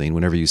doing something,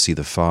 whenever you see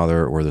the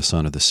Father or the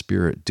Son or the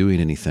Spirit doing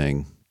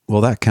anything,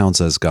 well, that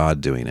counts as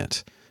God doing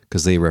it,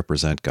 because they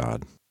represent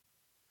God.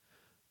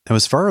 Now,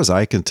 as far as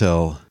I can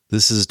tell,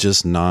 this is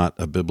just not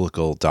a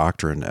biblical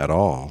doctrine at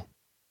all.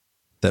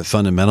 That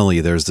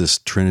fundamentally there's this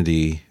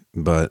Trinity,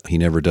 but he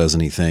never does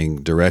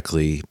anything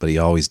directly, but he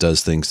always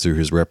does things through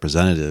his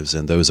representatives,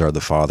 and those are the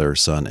Father,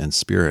 Son, and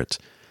Spirit.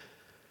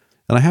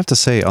 And I have to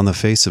say, on the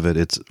face of it,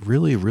 it's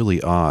really,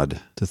 really odd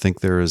to think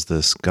there is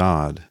this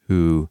God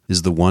who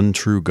is the one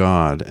true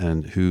God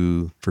and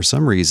who, for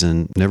some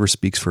reason, never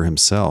speaks for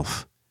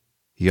himself.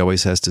 He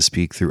always has to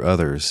speak through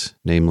others,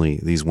 namely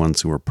these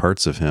ones who are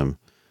parts of him.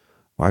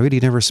 Why would he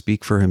never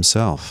speak for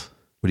himself?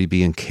 Would he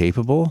be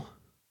incapable?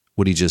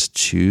 Would he just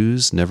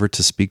choose never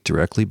to speak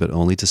directly, but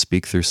only to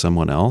speak through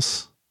someone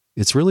else?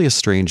 It's really a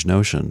strange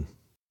notion.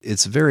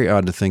 It's very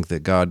odd to think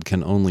that God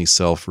can only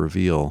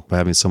self-reveal by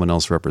having someone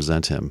else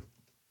represent him.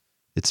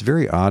 It's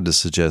very odd to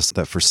suggest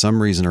that for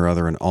some reason or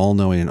other, an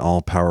all-knowing and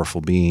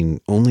all-powerful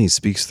being only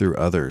speaks through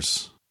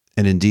others,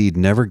 and indeed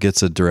never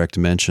gets a direct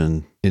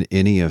mention in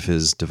any of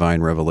his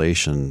divine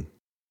revelation.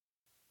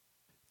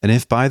 And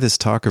if by this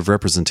talk of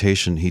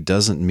representation he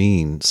doesn't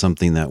mean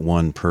something that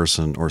one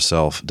person or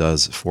self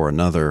does for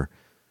another,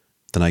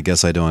 then I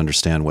guess I don't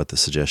understand what the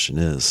suggestion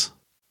is.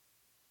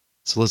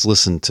 So let's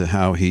listen to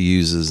how he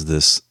uses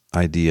this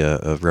idea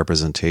of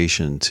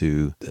representation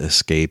to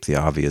escape the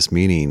obvious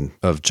meaning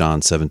of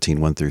John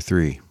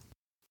 17:1-3.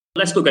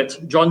 Let's look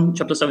at John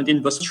chapter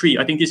 17, verse 3.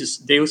 I think this is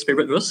Dale's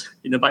favorite verse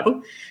in the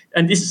Bible.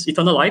 And this is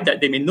eternal life,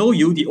 that they may know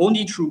you, the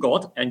only true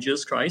God, and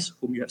Jesus Christ,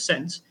 whom you have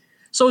sent.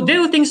 So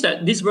Dale thinks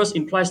that this verse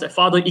implies that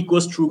Father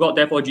equals true God,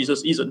 therefore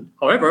Jesus isn't.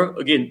 However,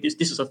 again,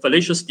 this is a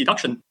fallacious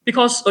deduction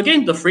because,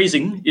 again, the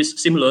phrasing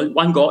is similar,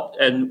 one God,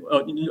 and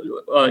when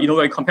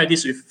you compare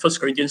this with 1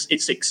 Corinthians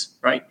 8:6,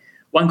 right?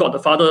 One God, the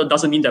Father,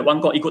 doesn't mean that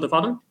one God equal the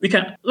Father. We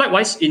can,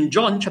 likewise, in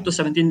John chapter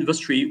 17, verse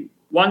 3,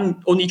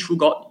 one only true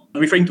God,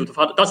 referring to the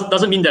Father,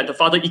 doesn't mean that the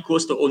Father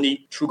equals the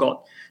only true God.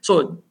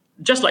 So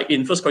just like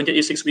in 1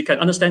 Corinthians 8:6, we can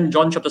understand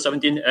John chapter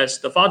 17 as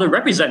the Father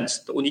represents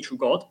the only true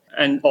God,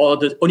 or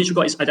the only true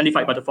God is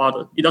identified by the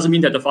Father. It doesn't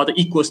mean that the Father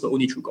equals the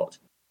only true God.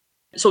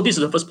 So this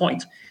is the first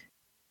point.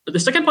 The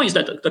second point is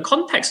that the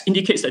context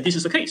indicates that this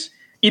is the case.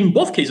 In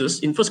both cases,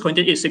 in 1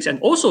 Corinthians 8:6 and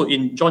also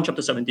in John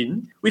chapter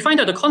 17, we find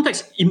that the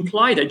context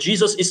implies that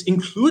Jesus is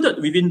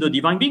included within the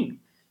divine being.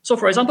 So,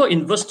 for example,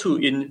 in verse 2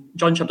 in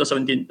John chapter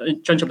 17,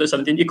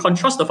 it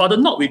contrasts the Father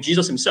not with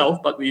Jesus himself,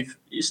 but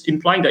it's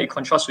implying that it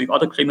contrasts with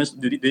other claimants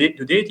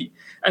to deity.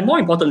 And more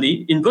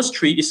importantly, in verse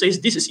 3, it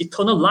says, "This is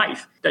eternal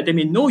life, that they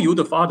may know you,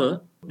 the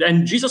Father,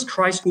 and Jesus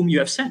Christ whom you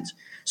have sent."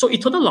 So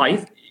eternal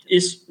life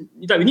is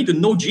that we need to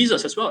know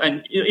Jesus as well.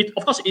 And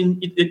of course, in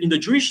the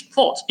Jewish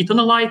thought,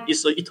 eternal life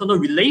is an eternal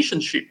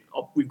relationship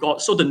with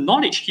God. So the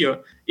knowledge here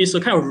is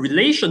a kind of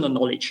relational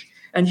knowledge.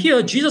 And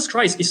here, Jesus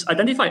Christ is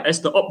identified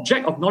as the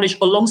object of knowledge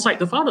alongside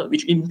the Father,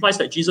 which implies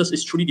that Jesus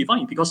is truly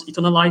divine because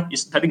eternal life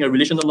is having a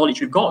relational knowledge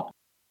with God.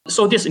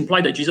 So this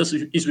implies that Jesus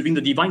is within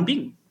the divine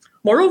being.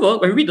 Moreover,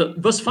 when we read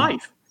verse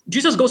 5,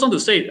 Jesus goes on to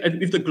say,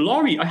 "With the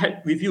glory I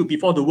had with you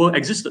before the world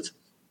existed."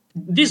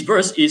 This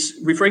verse is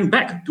referring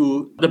back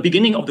to the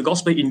beginning of the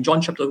gospel in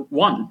John chapter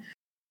 1.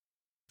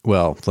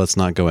 Well, let's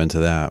not go into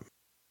that.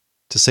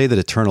 To say that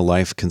eternal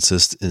life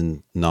consists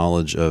in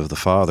knowledge of the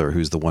Father,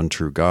 who's the one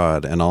true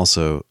God, and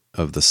also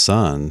of the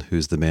Son,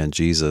 who's the man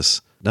Jesus,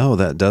 no,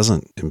 that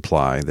doesn't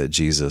imply that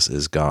Jesus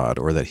is God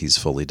or that he's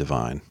fully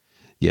divine.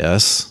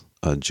 Yes,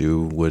 a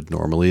Jew would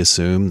normally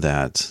assume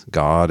that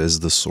God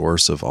is the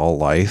source of all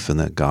life and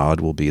that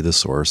God will be the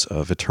source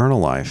of eternal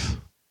life.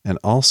 And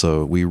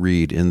also, we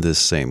read in this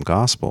same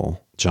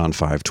gospel, John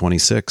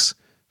 5:26,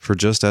 "For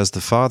just as the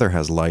Father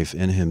has life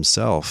in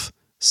himself,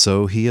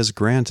 so he has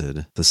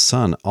granted the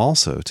Son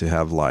also to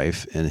have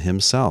life in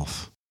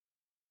himself."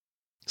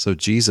 So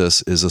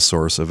Jesus is a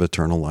source of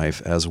eternal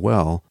life as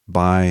well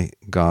by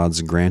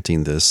God's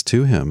granting this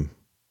to him.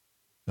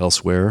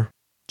 Elsewhere,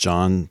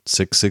 John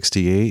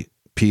 6:68,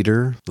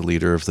 Peter, the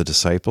leader of the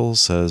disciples,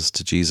 says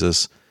to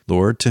Jesus,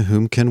 "Lord, to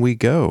whom can we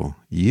go?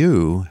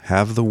 You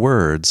have the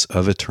words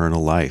of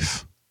eternal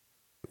life,"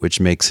 which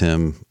makes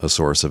him a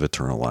source of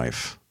eternal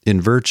life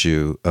in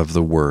virtue of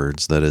the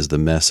words, that is the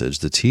message,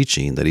 the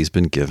teaching that he's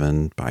been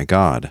given by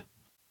God.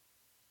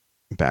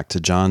 Back to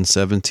John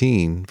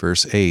 17,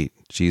 verse 8,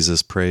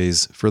 Jesus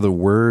prays, "For the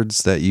words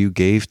that you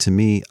gave to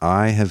me,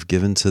 I have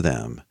given to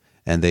them,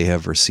 and they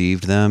have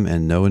received them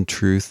and know in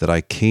truth that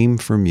I came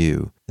from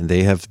you, and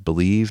they have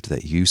believed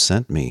that you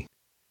sent me."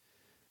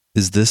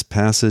 Is this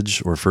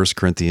passage, or 1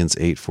 Corinthians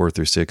 8,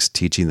 4-6,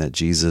 teaching that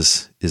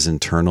Jesus is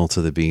internal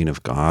to the being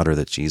of God or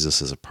that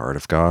Jesus is a part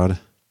of God?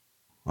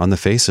 On the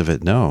face of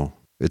it, no.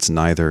 It's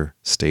neither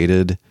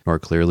stated, nor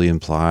clearly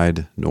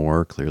implied,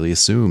 nor clearly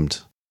assumed.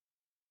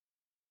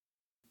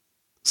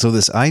 So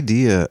this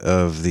idea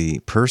of the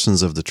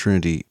persons of the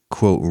Trinity,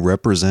 quote,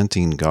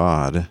 representing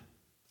God,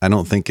 I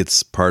don't think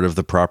it's part of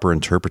the proper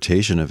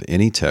interpretation of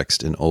any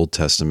text in Old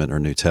Testament or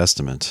New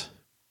Testament.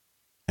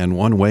 And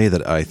one way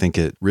that I think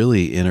it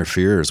really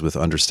interferes with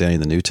understanding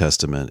the New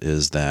Testament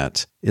is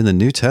that in the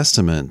New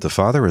Testament, the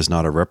Father is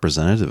not a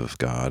representative of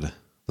God.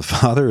 The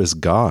Father is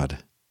God.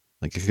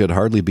 Like, it could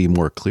hardly be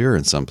more clear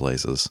in some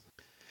places.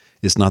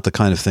 It's not the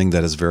kind of thing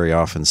that is very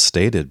often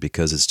stated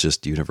because it's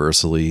just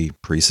universally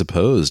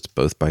presupposed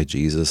both by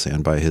Jesus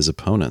and by his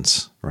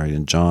opponents, right?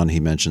 In John, he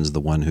mentions the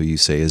one who you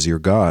say is your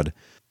God.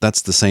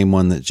 That's the same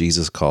one that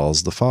Jesus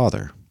calls the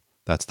Father.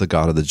 That's the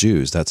God of the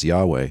Jews. That's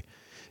Yahweh.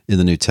 In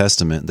the New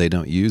Testament, they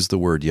don't use the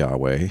word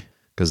Yahweh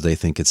because they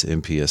think it's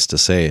impious to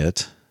say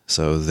it.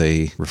 So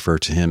they refer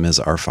to him as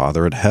our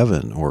Father in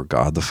heaven, or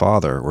God the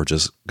Father, or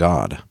just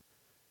God.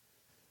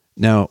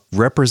 Now,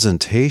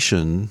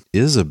 representation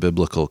is a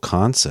biblical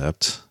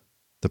concept.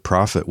 The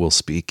prophet will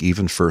speak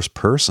even first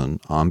person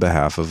on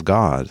behalf of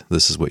God.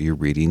 This is what you're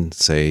reading,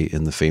 say,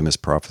 in the famous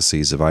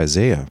prophecies of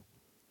Isaiah.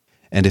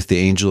 And if the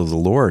angel of the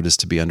Lord is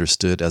to be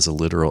understood as a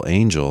literal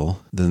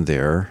angel, then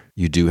there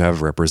you do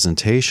have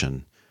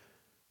representation.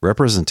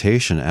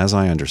 Representation, as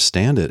I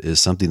understand it, is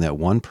something that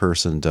one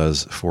person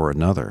does for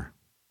another.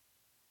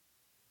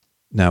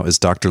 Now, is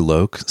Dr.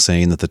 Loke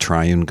saying that the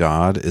triune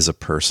God is a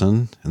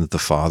person and that the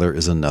Father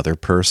is another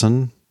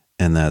person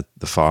and that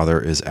the Father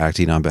is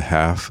acting on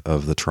behalf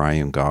of the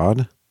triune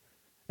God?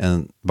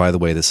 And by the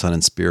way, the Son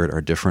and Spirit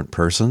are different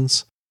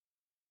persons?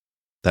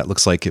 That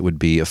looks like it would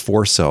be a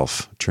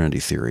four-self Trinity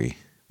theory,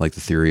 like the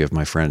theory of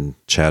my friend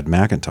Chad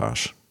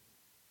McIntosh.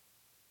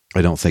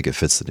 I don't think it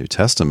fits the New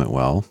Testament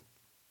well.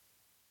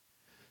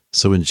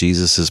 So when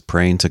Jesus is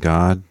praying to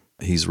God,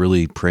 he's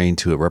really praying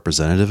to a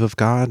representative of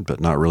God, but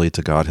not really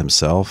to God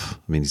himself.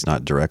 I mean, he's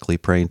not directly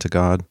praying to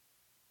God.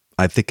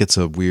 I think it's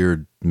a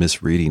weird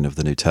misreading of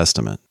the New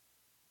Testament.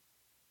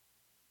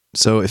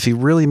 So if he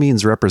really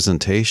means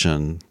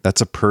representation, that's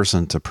a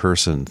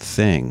person-to-person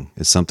thing.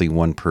 It's something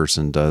one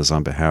person does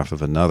on behalf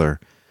of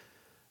another.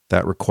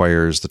 That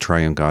requires the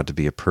triune God to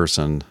be a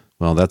person.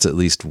 Well, that's at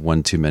least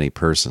one too many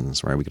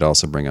persons, right? We could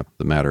also bring up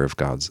the matter of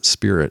God's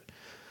Spirit.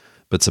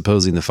 But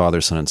supposing the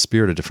Father, Son, and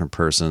Spirit are different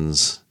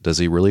persons, does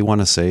he really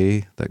want to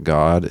say that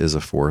God is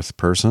a fourth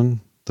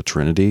person, the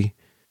Trinity,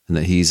 and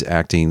that he's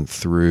acting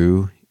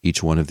through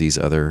each one of these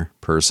other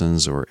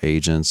persons or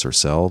agents or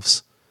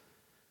selves?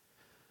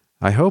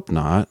 I hope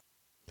not.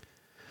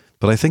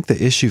 But I think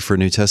the issue for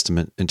New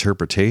Testament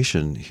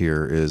interpretation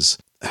here is,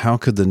 how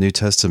could the New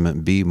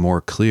Testament be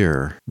more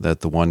clear that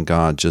the one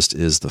God just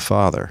is the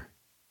Father?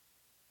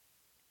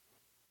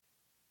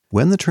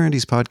 When the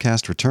Trinities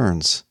podcast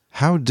returns,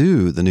 how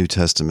do the New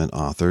Testament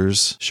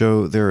authors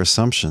show their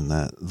assumption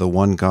that the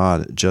one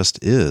God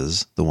just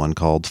is the one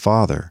called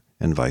Father,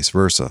 and vice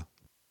versa?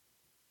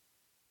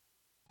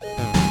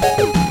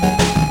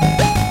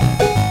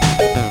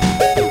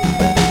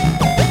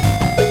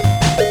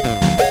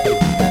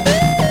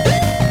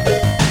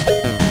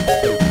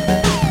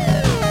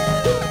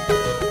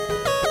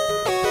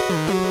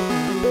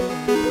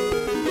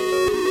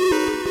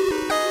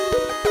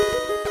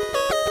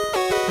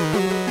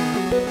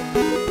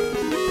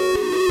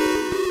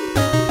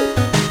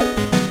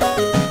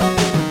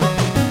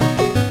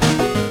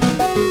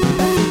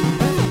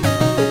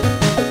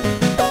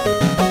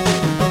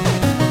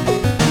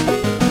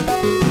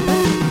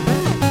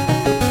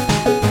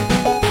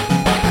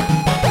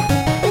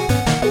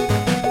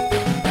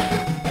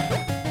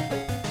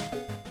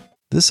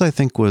 This, I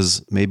think,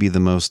 was maybe the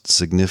most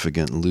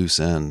significant loose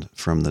end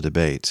from the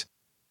debate.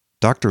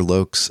 Dr.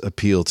 Locke's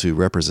appeal to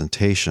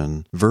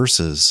representation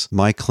versus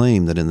my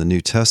claim that in the New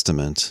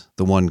Testament,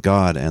 the one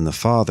God and the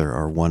Father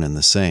are one and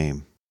the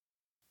same.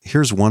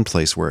 Here's one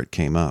place where it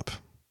came up.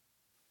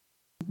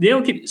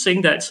 They'll keep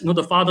saying that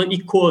the Father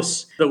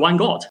equals the one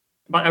God.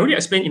 But I already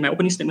explained in my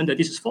opening statement that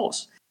this is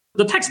false.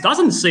 The text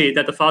doesn't say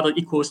that the Father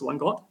equals the one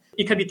God.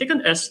 It can be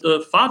taken as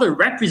the Father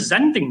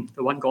representing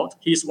the one God.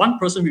 He is one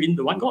person within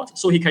the one God.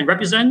 So he can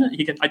represent,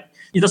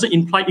 it doesn't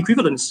imply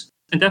equivalence.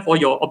 And therefore,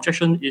 your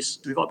objection is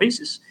without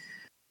basis.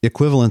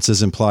 Equivalence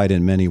is implied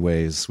in many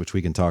ways, which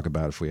we can talk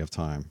about if we have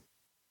time.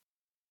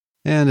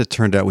 And it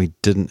turned out we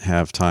didn't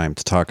have time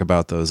to talk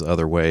about those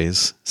other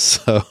ways.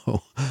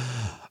 So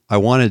I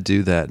want to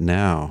do that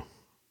now.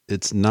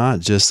 It's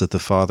not just that the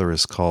Father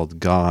is called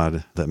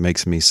God that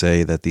makes me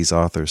say that these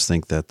authors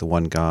think that the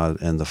one God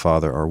and the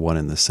Father are one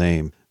and the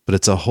same, but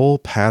it's a whole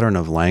pattern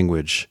of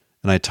language.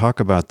 And I talk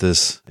about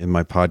this in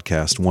my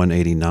podcast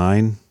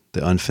 189,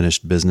 The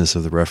Unfinished Business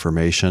of the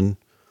Reformation.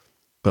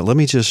 But let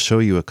me just show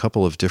you a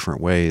couple of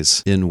different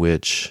ways in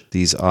which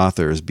these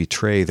authors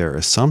betray their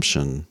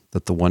assumption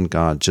that the one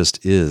God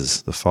just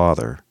is the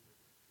Father,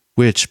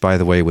 which, by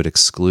the way, would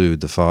exclude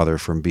the Father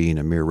from being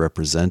a mere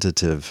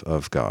representative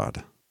of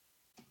God.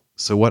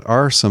 So what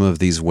are some of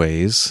these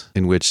ways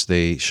in which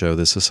they show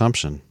this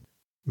assumption?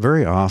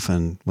 Very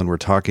often, when we're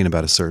talking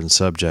about a certain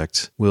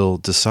subject, we'll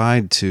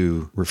decide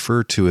to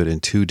refer to it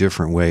in two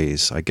different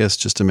ways, I guess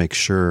just to make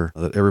sure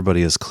that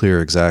everybody is clear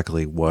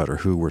exactly what or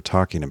who we're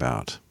talking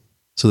about.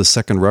 So the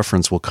second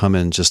reference will come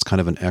in just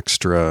kind of an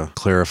extra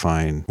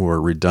clarifying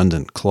or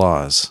redundant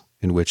clause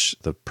in which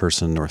the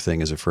person or thing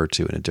is referred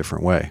to in a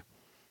different way.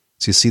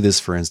 So you see this,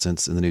 for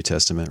instance, in the New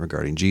Testament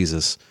regarding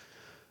Jesus.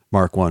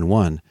 Mark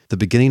 1:1, the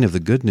beginning of the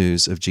good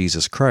news of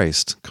Jesus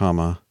Christ,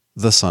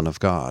 the Son of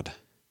God.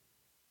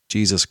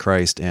 Jesus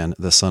Christ and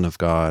the Son of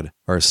God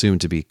are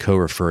assumed to be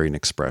co-referring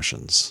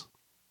expressions.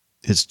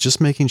 It's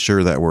just making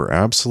sure that we're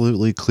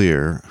absolutely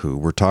clear who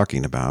we're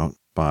talking about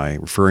by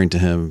referring to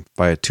him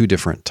by two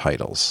different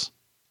titles.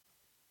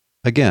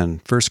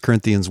 Again, 1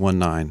 Corinthians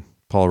 1:9,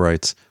 Paul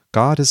writes,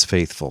 God is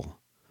faithful.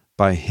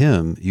 By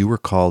him you were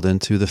called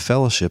into the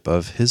fellowship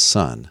of his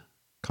Son,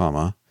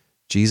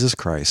 Jesus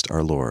Christ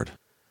our Lord.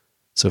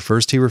 So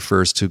first he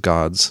refers to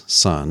God's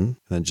Son,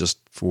 then just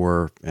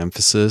for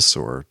emphasis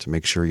or to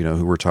make sure you know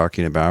who we're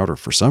talking about, or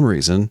for some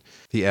reason,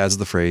 he adds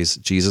the phrase,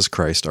 Jesus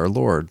Christ our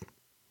Lord.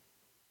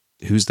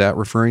 Who's that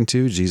referring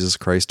to? Jesus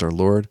Christ our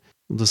Lord?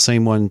 The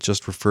same one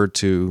just referred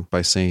to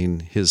by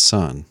saying his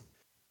Son.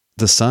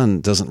 The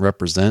Son doesn't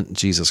represent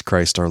Jesus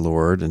Christ our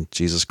Lord, and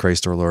Jesus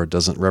Christ our Lord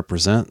doesn't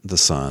represent the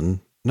Son.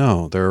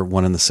 No, they're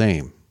one and the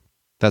same.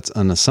 That's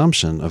an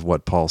assumption of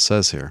what Paul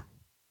says here.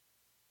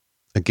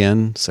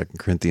 Again, 2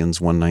 Corinthians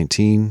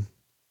 1:19,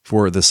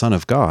 for the Son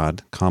of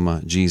God,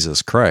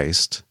 Jesus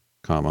Christ,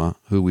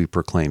 who we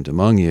proclaimed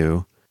among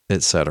you,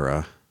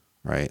 etc.,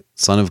 right?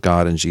 Son of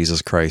God and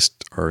Jesus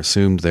Christ are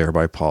assumed there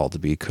by Paul to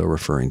be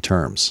co-referring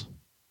terms.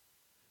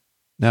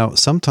 Now,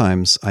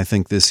 sometimes I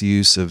think this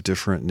use of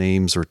different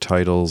names or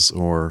titles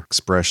or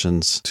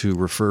expressions to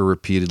refer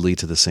repeatedly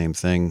to the same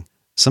thing,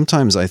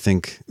 sometimes I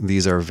think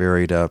these are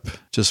varied up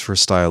just for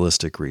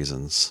stylistic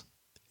reasons.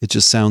 It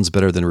just sounds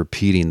better than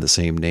repeating the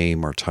same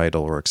name or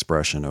title or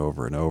expression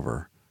over and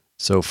over.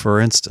 So for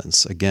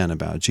instance, again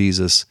about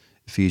Jesus,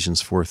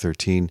 Ephesians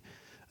 4:13,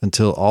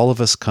 until all of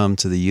us come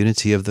to the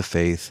unity of the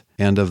faith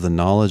and of the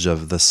knowledge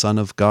of the Son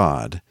of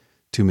God,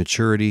 to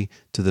maturity,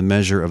 to the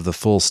measure of the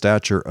full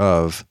stature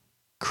of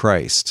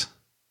Christ.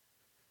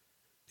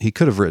 He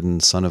could have written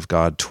Son of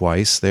God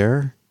twice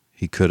there.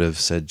 He could have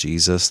said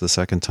Jesus the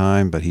second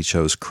time, but he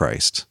chose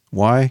Christ.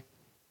 Why?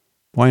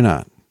 Why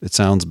not? It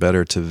sounds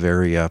better to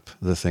vary up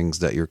the things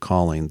that you're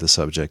calling the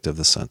subject of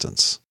the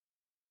sentence.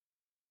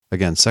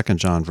 Again, 2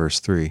 John verse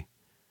 3.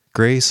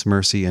 Grace,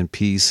 mercy, and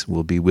peace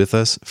will be with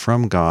us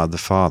from God the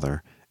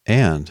Father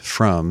and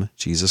from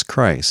Jesus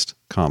Christ,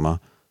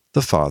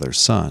 the Father's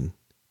Son,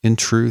 in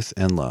truth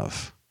and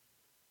love.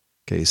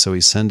 Okay, so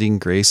he's sending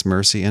grace,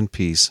 mercy, and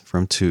peace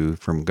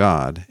from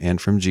God and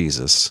from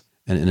Jesus.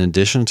 And in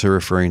addition to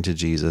referring to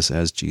Jesus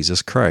as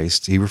Jesus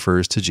Christ, he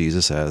refers to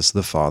Jesus as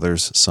the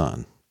Father's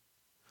Son.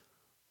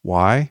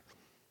 Why?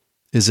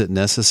 Is it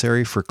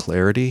necessary for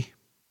clarity?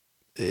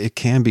 It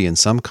can be in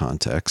some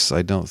contexts.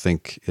 I don't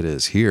think it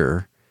is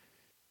here.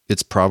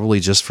 It's probably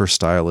just for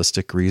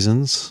stylistic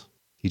reasons.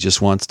 He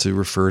just wants to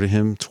refer to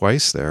him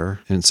twice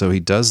there, and so he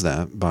does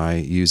that by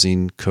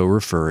using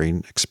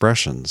co-referring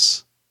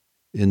expressions.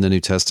 In the New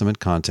Testament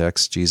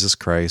context, Jesus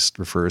Christ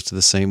refers to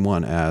the same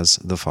one as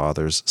the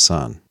Father's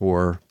Son,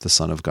 or the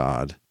Son of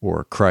God,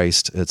 or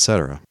Christ,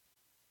 etc.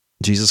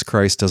 Jesus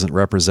Christ doesn't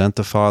represent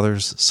the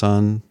Father's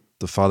Son.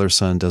 The Father's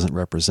Son doesn't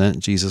represent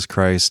Jesus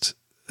Christ.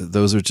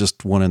 Those are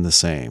just one and the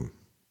same.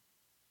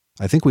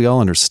 I think we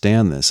all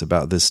understand this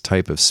about this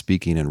type of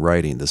speaking and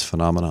writing, this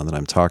phenomenon that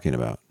I'm talking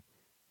about.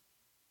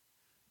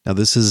 Now,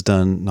 this is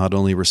done not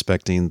only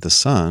respecting the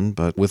Son,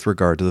 but with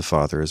regard to the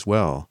Father as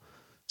well.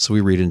 So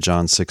we read in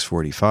John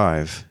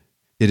 6:45,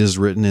 "It is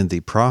written in the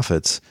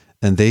prophets,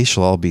 and they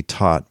shall all be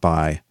taught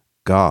by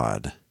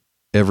God.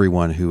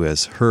 Everyone who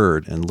has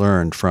heard and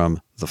learned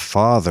from the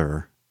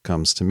Father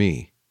comes to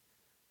me."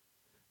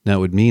 Now, it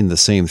would mean the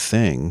same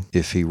thing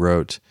if he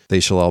wrote,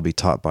 "They shall all be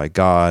taught by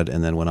God,"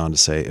 and then went on to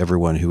say,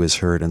 "Everyone who has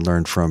heard and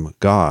learned from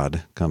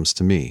God comes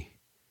to me."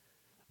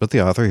 But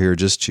the author here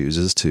just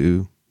chooses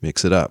to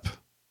mix it up.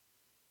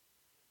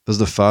 Does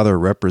the Father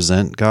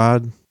represent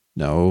God?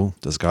 No.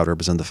 Does God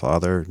represent the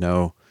Father?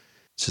 No.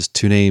 It's just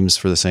two names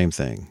for the same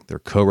thing. They're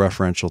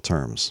co-referential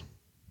terms.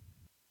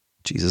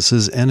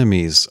 Jesus'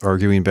 enemies,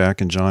 arguing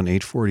back in John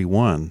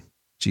 8:41,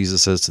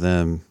 Jesus says to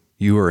them,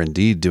 "You are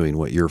indeed doing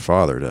what your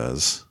father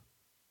does."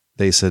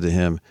 They said to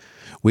him,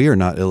 "We are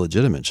not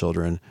illegitimate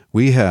children.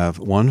 We have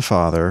one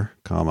Father,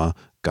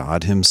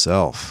 God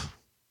himself."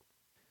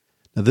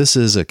 Now, this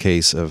is a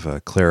case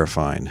of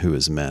clarifying who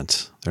is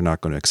meant. They're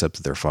not going to accept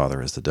that their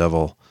father is the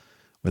devil.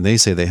 When they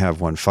say they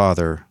have one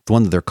Father, the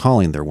one that they're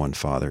calling their one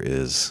Father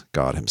is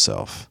God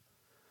himself.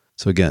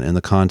 So again, in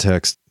the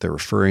context, they're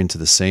referring to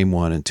the same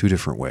one in two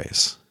different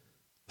ways.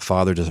 The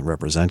Father doesn't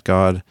represent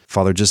God.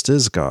 Father just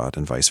is God,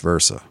 and vice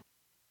versa.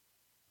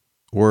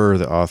 Or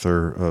the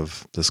author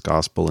of this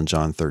gospel in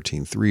John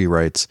 13:3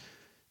 writes,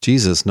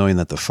 Jesus, knowing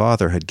that the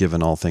Father had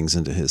given all things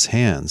into his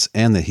hands,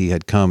 and that he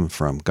had come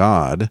from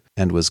God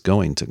and was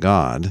going to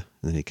God, and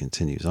then he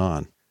continues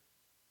on.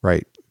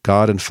 Right,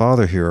 God and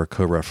Father here are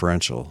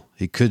co-referential.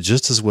 He could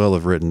just as well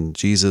have written,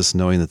 Jesus,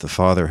 knowing that the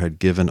Father had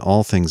given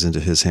all things into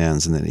his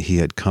hands, and that he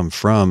had come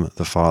from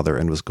the Father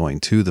and was going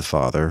to the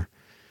Father.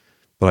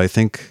 But I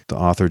think the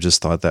author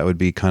just thought that would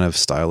be kind of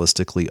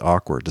stylistically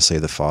awkward to say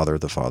the Father,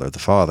 the Father, the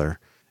Father.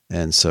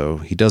 And so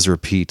he does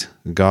repeat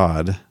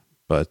God,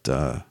 but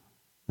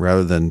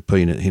rather than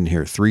putting it in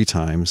here 3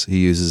 times, he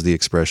uses the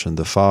expression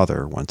the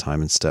Father 1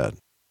 time instead.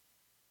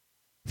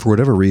 For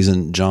whatever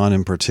reason, John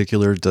in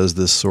particular does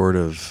this sort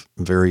of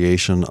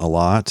variation a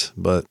lot,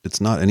 but it's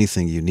not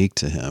anything unique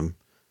to him.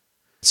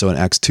 So in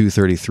Acts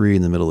 2:33,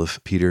 in the middle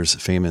of Peter's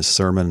famous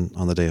sermon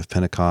on the day of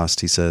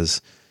Pentecost, he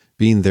says,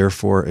 "Being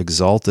therefore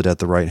exalted at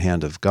the right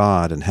hand of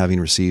God, and having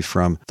received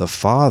from the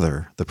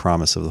Father the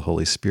promise of the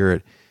Holy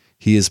Spirit,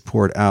 he has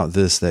poured out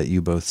this that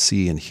you both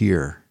see and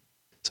hear."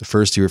 So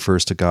first he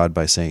refers to God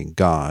by saying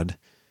God,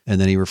 and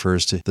then he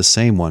refers to the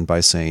same one by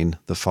saying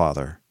the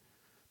Father.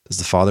 Does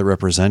the Father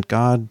represent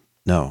God?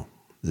 No.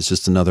 It's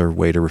just another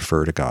way to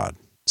refer to God.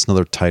 It's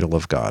another title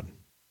of God.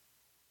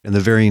 And the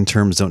varying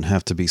terms don't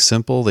have to be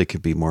simple. They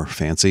could be more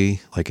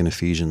fancy, like in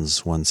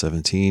Ephesians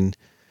 1:17.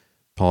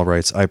 Paul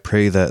writes, "I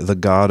pray that the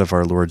God of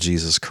our Lord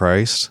Jesus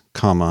Christ,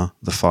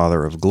 the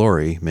Father of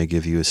glory, may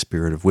give you a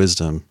spirit of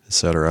wisdom,"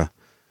 etc.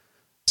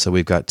 So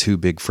we've got 2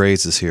 big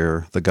phrases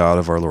here, the God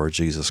of our Lord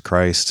Jesus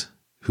Christ.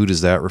 Who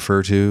does that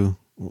refer to?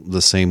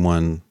 The same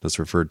one that's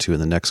referred to in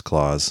the next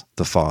clause,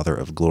 the Father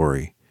of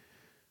glory.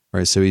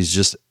 Right, so he's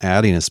just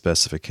adding a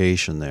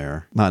specification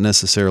there, not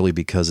necessarily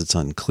because it's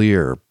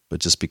unclear,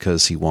 but just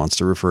because he wants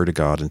to refer to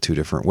God in 2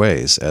 different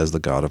ways, as the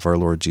God of our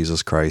Lord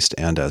Jesus Christ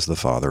and as the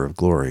Father of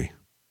glory.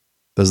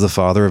 Does the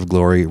Father of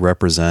glory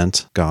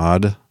represent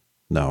God?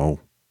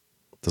 No.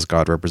 Does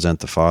God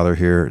represent the Father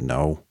here?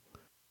 No.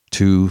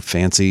 2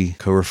 fancy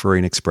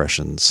co-referring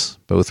expressions,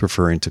 both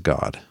referring to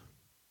God.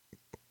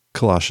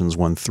 Colossians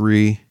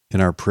 1:3, "In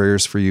our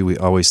prayers for you, we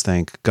always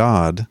thank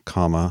God,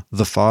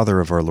 the Father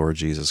of our Lord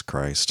Jesus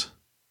Christ."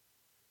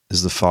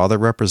 Is the Father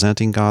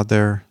representing God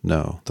there?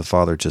 No, the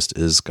Father just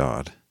is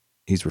God.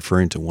 He's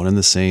referring to one and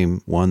the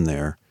same one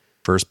there.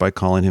 First, by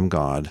calling him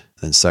God,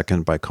 then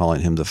second, by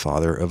calling him the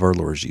Father of our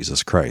Lord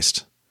Jesus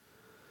Christ.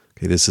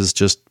 Okay, this is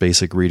just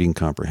basic reading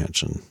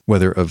comprehension,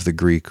 whether of the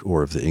Greek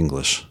or of the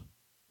English.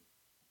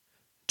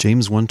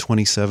 James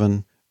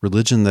 1:27,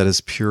 religion that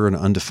is pure and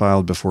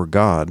undefiled before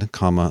God,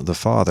 the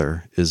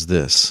Father, is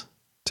this,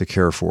 to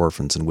care for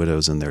orphans and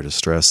widows in their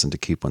distress and to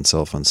keep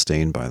oneself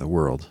unstained by the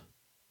world.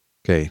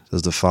 Okay,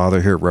 does the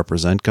Father here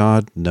represent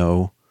God?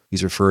 No.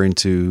 He's referring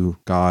to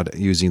God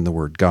using the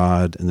word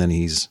God, and then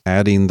he's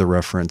adding the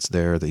reference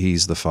there that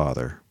he's the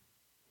Father.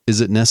 Is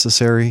it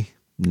necessary?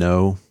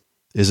 No.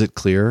 Is it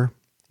clear?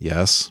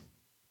 Yes.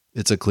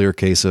 It's a clear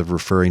case of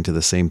referring to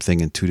the same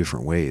thing in two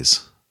different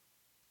ways.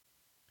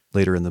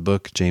 Later in the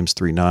book, James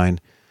 3:9,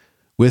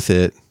 with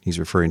it, he's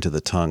referring to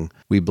the tongue,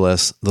 we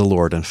bless the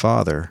Lord and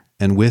Father,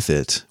 and with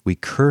it, we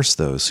curse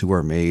those who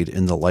are made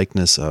in the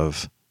likeness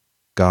of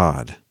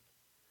God.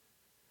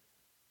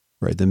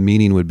 Right, the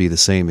meaning would be the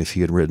same if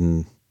he had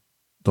written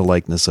the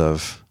likeness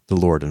of the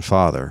Lord and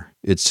Father.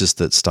 It's just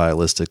that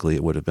stylistically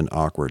it would have been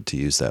awkward to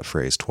use that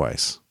phrase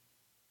twice.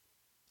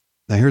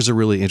 Now here's a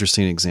really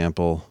interesting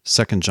example,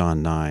 2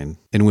 John 9,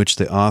 in which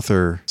the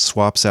author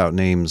swaps out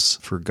names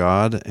for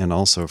God and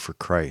also for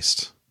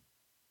Christ.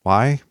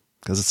 Why?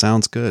 Because it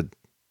sounds good.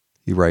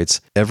 He writes,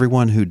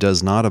 everyone who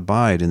does not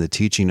abide in the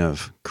teaching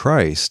of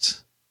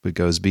Christ, but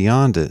goes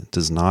beyond it,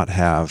 does not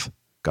have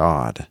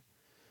God.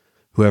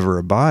 Whoever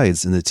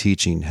abides in the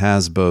teaching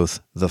has both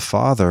the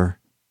Father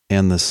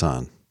and the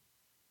Son.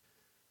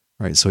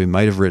 Right, so he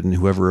might have written,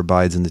 whoever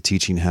abides in the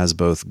teaching has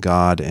both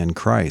God and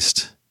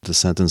Christ. The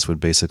sentence would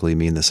basically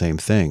mean the same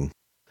thing.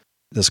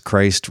 Does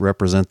Christ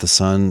represent the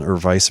Son or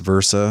vice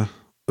versa?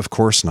 Of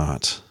course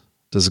not.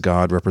 Does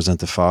God represent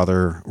the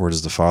Father or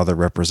does the Father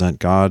represent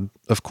God?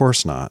 Of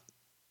course not.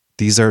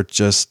 These are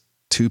just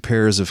two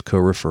pairs of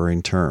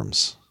co-referring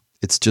terms.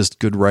 It's just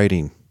good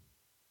writing.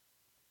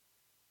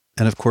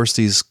 And of course,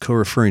 these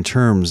co-referring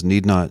terms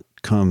need not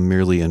come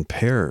merely in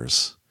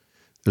pairs.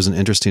 There's an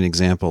interesting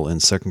example in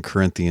 2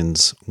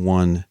 Corinthians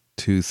 1,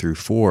 2 through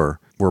 4,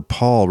 where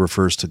Paul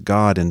refers to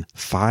God in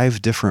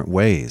 5 different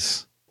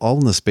ways, all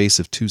in the space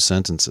of 2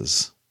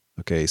 sentences.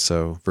 Okay,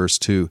 so verse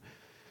 2,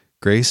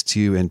 grace to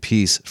you and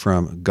peace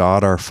from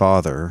God our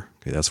Father,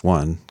 okay, that's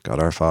one, God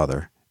our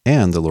Father,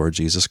 and the Lord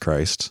Jesus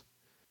Christ.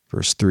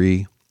 Verse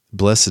 3,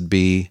 blessed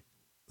be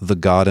the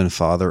God and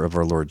Father of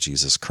our Lord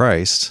Jesus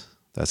Christ.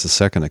 That's the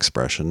second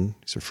expression.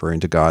 He's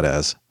referring to God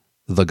as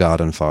the God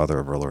and Father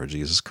of our Lord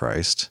Jesus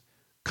Christ,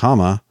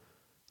 comma,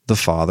 the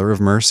Father of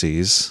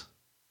mercies.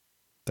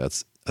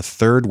 That's a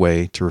third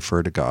way to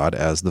refer to God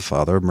as the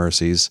Father of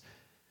mercies,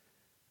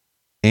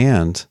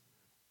 and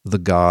the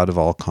God of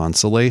all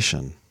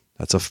consolation.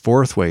 That's a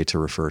fourth way to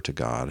refer to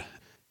God.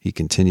 He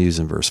continues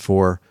in verse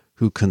 4,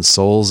 who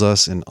consoles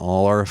us in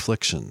all our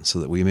affliction, so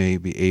that we may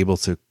be able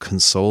to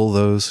console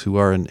those who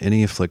are in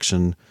any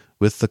affliction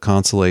with the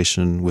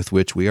consolation with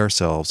which we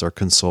ourselves are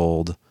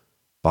consoled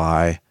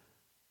by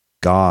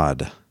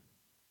God.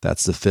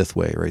 That's the 5th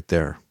way right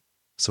there.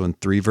 So in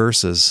 3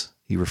 verses,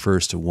 he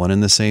refers to one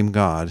and the same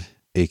God,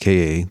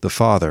 aka the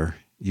Father,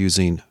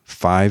 using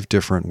 5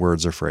 different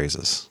words or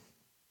phrases.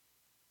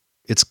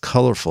 It's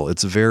colorful,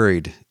 it's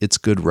varied, it's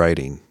good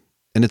writing,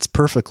 and it's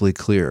perfectly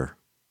clear.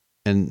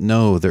 And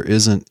no, there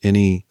isn't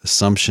any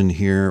assumption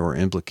here or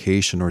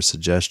implication or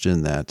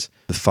suggestion that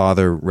the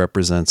Father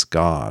represents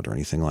God or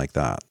anything like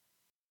that.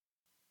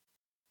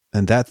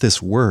 And that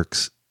this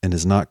works and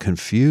is not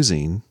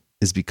confusing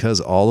is because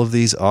all of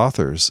these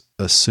authors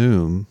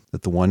assume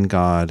that the one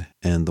God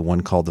and the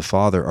one called the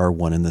Father are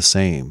one and the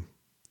same.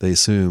 They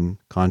assume,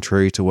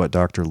 contrary to what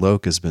Dr.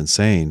 Locke has been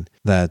saying,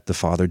 that the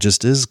Father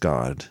just is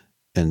God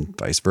and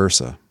vice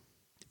versa.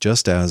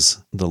 Just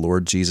as the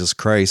Lord Jesus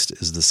Christ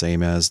is the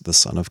same as the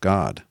Son of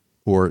God,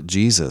 or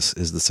Jesus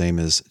is the same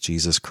as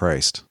Jesus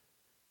Christ.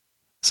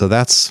 So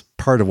that's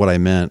part of what I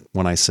meant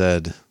when I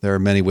said there are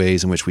many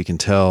ways in which we can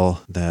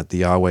tell that the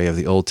Yahweh of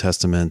the Old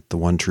Testament, the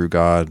one true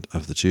God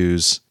of the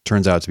Jews,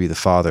 turns out to be the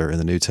Father in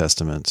the New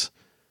Testament.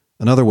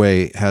 Another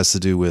way has to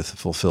do with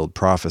fulfilled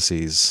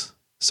prophecies.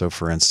 So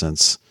for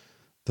instance,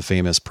 the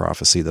famous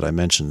prophecy that I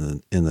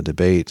mentioned in the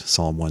debate,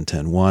 Psalm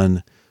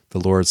 110:1, the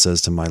Lord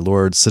says to my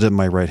Lord, sit at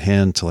my right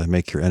hand till I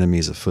make your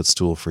enemies a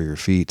footstool for your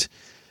feet.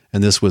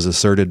 And this was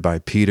asserted by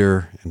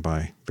Peter and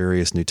by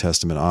various New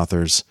Testament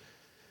authors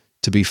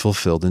to be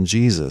fulfilled in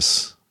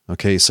Jesus.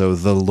 Okay, so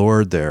the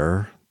Lord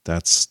there,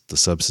 that's the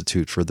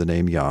substitute for the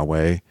name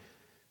Yahweh.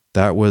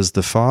 That was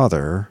the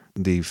Father.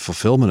 The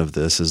fulfillment of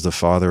this is the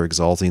Father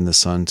exalting the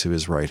Son to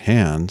his right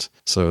hand.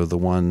 So the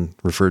one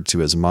referred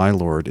to as my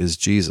Lord is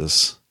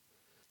Jesus.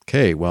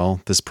 Okay,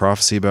 well, this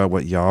prophecy about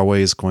what Yahweh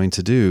is going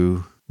to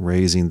do,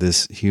 raising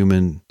this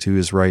human to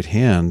his right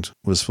hand,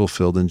 was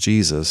fulfilled in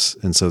Jesus,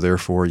 and so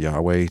therefore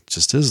Yahweh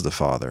just is the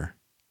Father.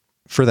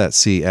 For that,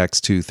 see Acts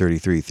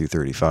 2:33 through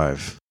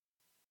 35.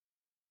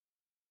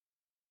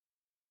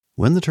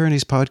 When the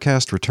Trinities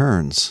podcast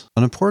returns,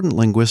 an important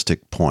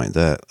linguistic point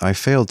that I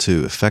failed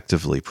to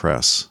effectively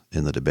press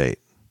in the debate.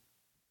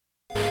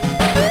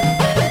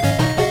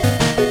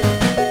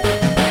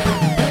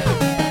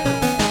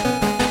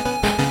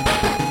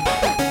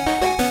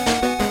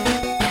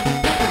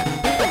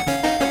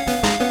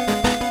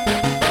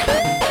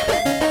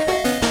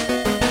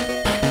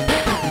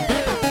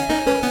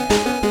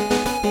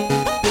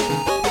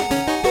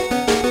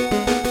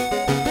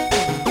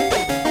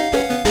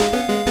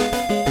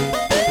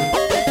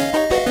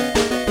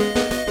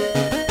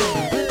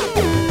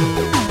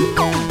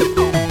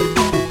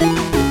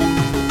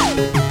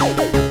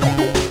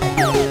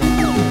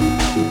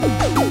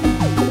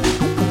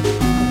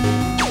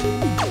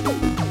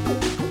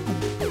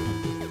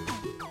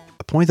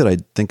 point that I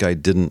think I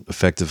didn't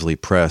effectively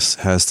press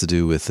has to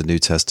do with the New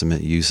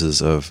Testament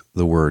uses of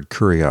the word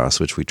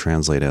kurios, which we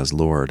translate as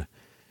Lord.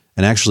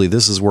 And actually,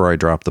 this is where I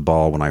dropped the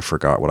ball when I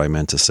forgot what I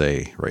meant to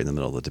say right in the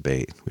middle of the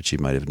debate, which you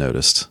might have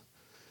noticed.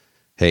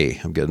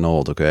 Hey, I'm getting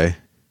old, okay?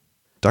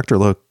 Dr.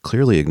 Lowe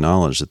clearly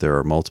acknowledged that there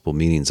are multiple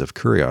meanings of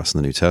kurios in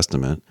the New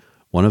Testament.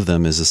 One of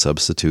them is a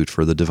substitute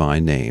for the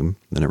divine name,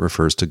 and it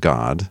refers to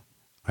God.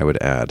 I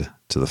would add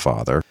to the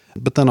Father.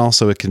 But then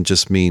also it can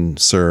just mean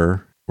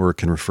sir, or it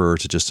can refer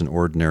to just an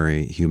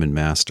ordinary human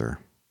master.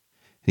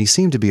 And he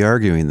seemed to be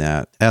arguing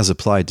that, as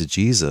applied to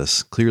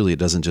Jesus, clearly it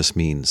doesn't just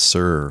mean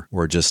sir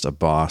or just a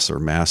boss or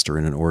master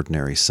in an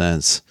ordinary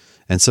sense.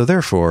 And so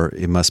therefore,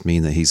 it must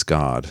mean that he's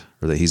God,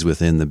 or that he's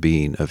within the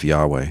being of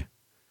Yahweh.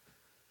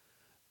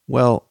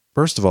 Well,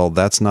 first of all,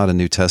 that's not a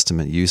New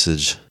Testament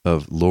usage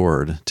of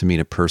Lord to mean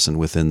a person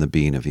within the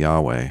being of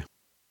Yahweh.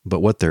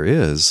 But what there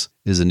is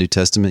a New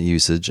Testament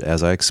usage,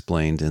 as I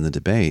explained in the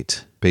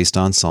debate, based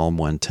on Psalm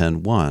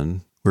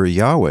 110:1, where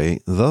Yahweh,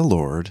 the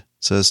Lord,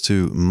 says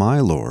to my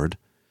Lord,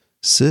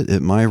 sit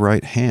at my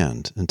right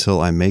hand until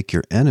I make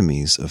your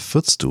enemies a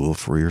footstool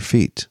for your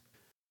feet.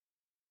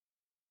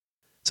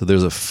 So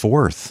there's a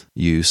fourth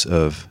use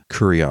of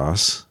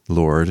kurios,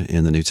 Lord,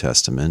 in the New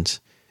Testament,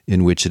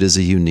 in which it is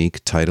a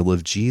unique title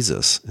of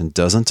Jesus and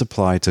doesn't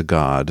apply to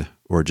God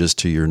or just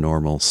to your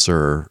normal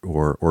sir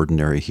or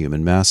ordinary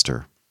human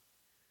master.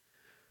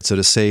 So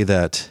to say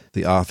that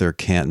the author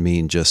can't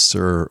mean just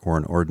sir or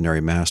an ordinary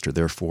master,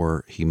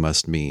 therefore he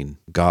must mean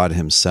God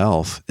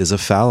himself, is a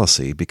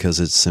fallacy because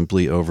it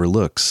simply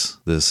overlooks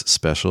this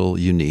special,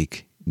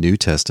 unique New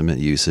Testament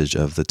usage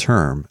of the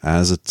term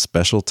as a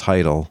special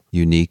title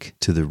unique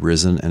to the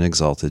risen and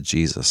exalted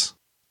Jesus.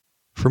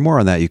 For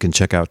more on that, you can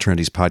check out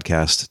Trinity's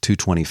podcast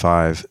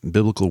 225,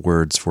 Biblical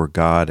Words for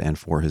God and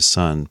for His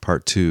Son,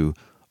 Part 2,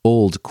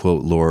 Old,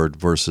 quote, Lord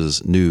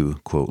versus New,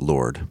 quote,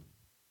 Lord.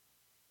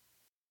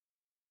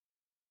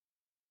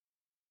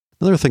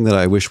 Another thing that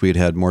I wish we had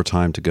had more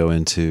time to go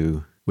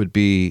into would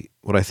be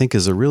what I think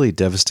is a really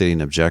devastating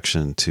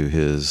objection to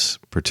his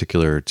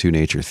particular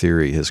two-nature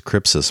theory, his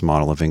Crypsis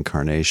model of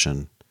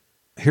incarnation.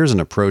 Here's an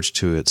approach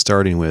to it,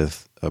 starting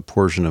with a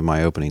portion of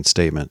my opening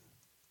statement.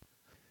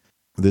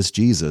 This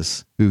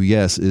Jesus, who,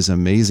 yes, is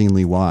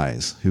amazingly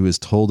wise, who has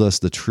told us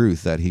the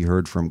truth that he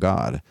heard from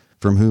God,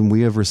 from whom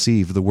we have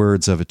received the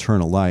words of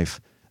eternal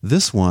life,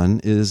 this one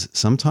is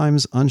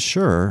sometimes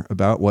unsure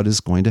about what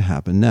is going to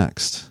happen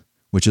next,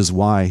 which is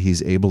why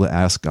he's able to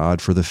ask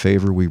God for the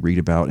favor we read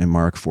about in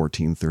Mark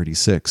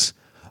 14:36.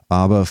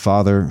 Abba,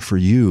 Father, for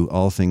you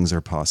all things are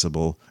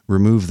possible.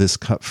 Remove this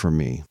cup from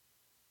me.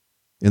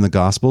 In the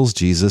Gospels,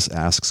 Jesus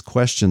asks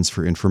questions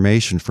for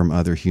information from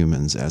other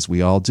humans, as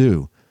we all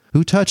do.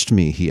 Who touched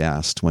me, he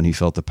asked when he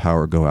felt the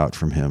power go out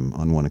from him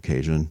on one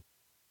occasion.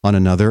 On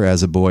another,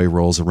 as a boy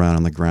rolls around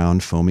on the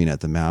ground foaming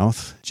at the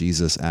mouth,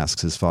 Jesus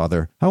asks his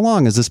father, how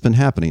long has this been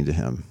happening to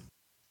him?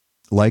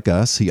 Like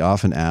us, he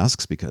often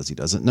asks because he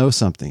doesn't know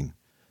something.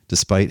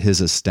 Despite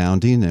his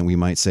astounding and we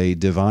might say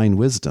divine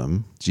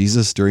wisdom,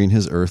 Jesus during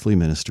his earthly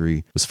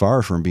ministry was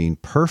far from being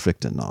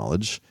perfect in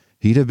knowledge.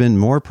 He'd have been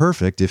more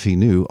perfect if he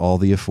knew all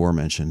the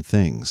aforementioned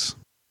things.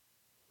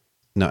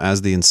 Now,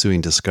 as the ensuing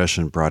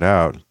discussion brought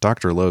out,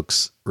 Dr.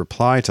 Lowe's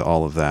reply to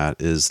all of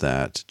that is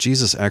that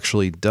Jesus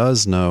actually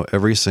does know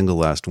every single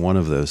last one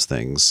of those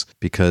things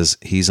because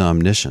he's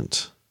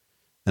omniscient.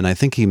 And I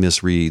think he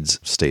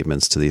misreads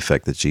statements to the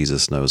effect that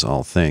Jesus knows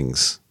all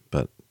things,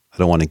 but I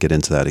don't want to get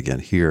into that again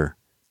here.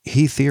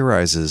 He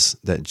theorizes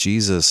that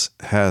Jesus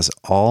has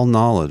all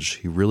knowledge,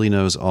 he really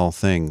knows all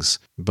things,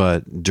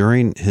 but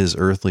during his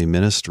earthly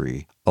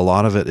ministry, a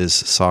lot of it is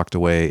socked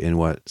away in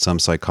what some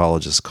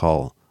psychologists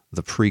call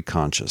the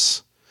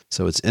preconscious.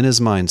 So it's in his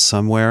mind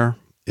somewhere,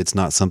 it's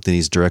not something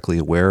he's directly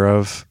aware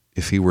of.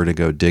 If he were to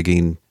go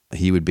digging,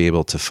 he would be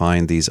able to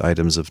find these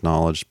items of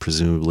knowledge,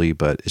 presumably,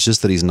 but it's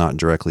just that he's not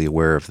directly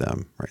aware of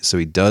them, right? So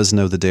he does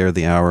know the day or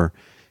the hour,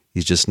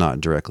 he's just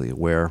not directly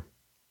aware.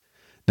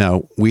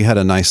 Now, we had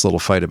a nice little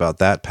fight about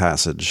that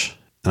passage,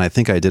 and I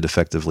think I did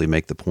effectively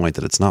make the point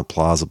that it's not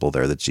plausible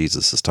there that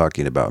Jesus is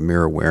talking about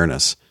mere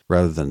awareness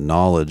rather than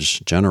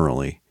knowledge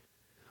generally.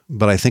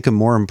 But I think a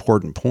more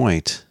important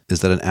point is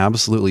that an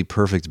absolutely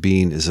perfect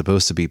being is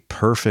supposed to be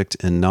perfect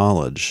in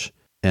knowledge,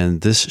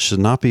 and this should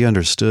not be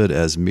understood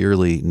as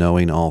merely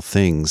knowing all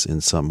things in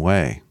some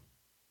way.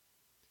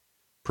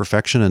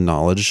 Perfection in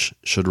knowledge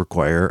should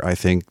require, I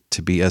think,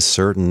 to be as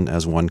certain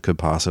as one could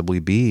possibly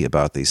be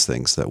about these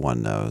things that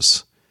one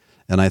knows.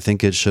 And I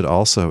think it should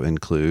also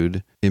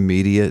include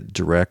immediate,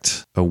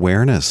 direct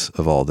awareness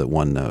of all that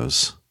one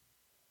knows.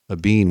 A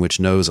being which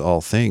knows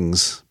all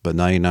things, but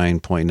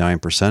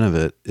 99.9% of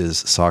it is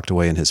socked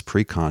away in his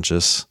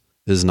preconscious,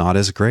 is not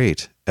as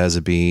great as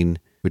a being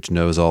which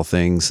knows all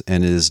things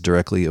and is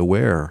directly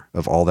aware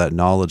of all that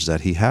knowledge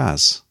that he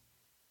has.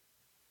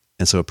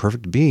 And so a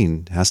perfect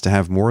being has to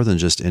have more than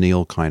just any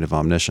old kind of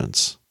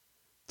omniscience.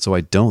 So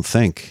I don't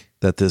think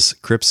that this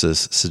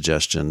Crypsis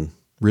suggestion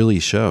really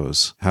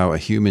shows how a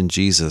human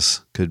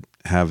Jesus could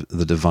have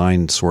the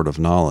divine sort of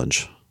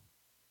knowledge.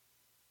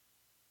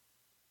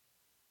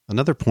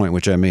 Another point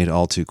which I made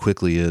all too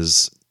quickly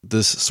is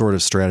this sort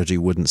of strategy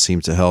wouldn't seem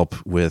to help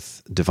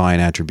with divine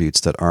attributes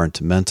that aren't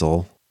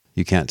mental.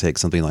 You can't take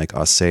something like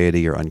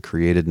aseity or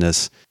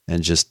uncreatedness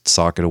and just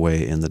sock it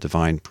away in the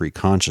divine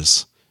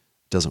preconscious.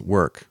 It doesn't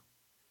work.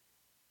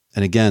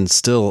 And again,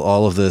 still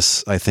all of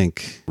this, I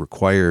think,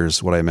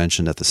 requires what I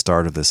mentioned at the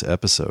start of this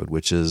episode,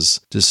 which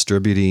is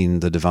distributing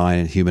the divine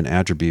and human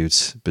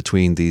attributes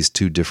between these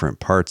two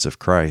different parts of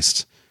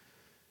Christ.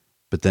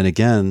 But then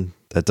again,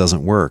 that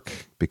doesn't work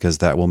because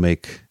that will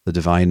make the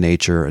divine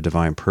nature a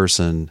divine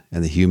person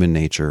and the human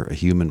nature a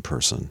human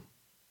person.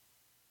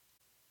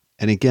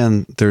 And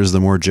again, there's the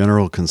more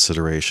general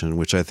consideration,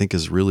 which I think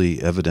is really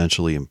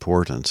evidentially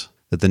important,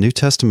 that the New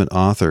Testament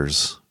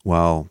authors,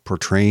 while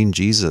portraying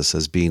Jesus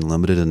as being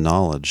limited in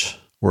knowledge,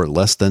 or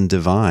less than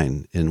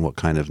divine in what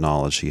kind of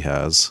knowledge he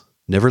has,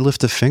 never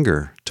lift a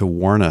finger to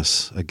warn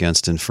us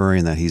against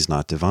inferring that he's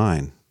not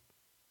divine.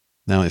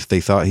 Now, if they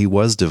thought he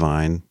was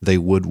divine, they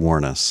would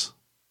warn us,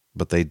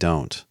 but they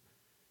don't.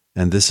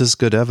 And this is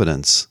good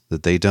evidence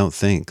that they don't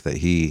think that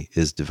he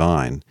is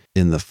divine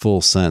in the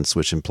full sense,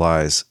 which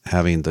implies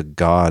having the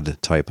God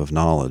type of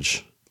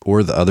knowledge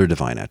or the other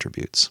divine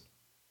attributes.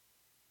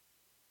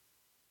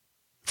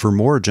 For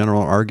more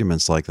general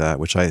arguments like that,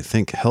 which I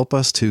think help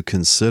us to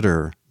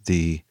consider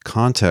the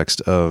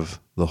context of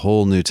the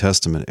whole New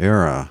Testament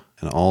era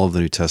and all of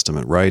the New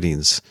Testament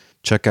writings,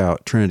 check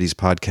out Trinity's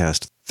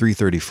podcast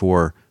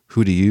 334,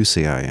 Who Do You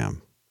Say I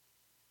Am?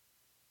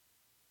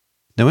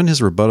 Now, in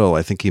his rebuttal,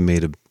 I think he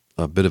made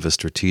a bit of a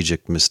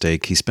strategic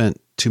mistake. He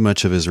spent too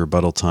much of his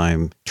rebuttal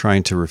time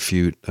trying to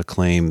refute a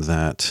claim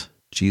that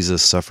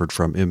Jesus suffered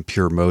from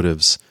impure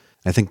motives.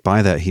 I think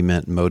by that he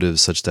meant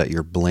motives such that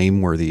you're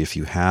blameworthy if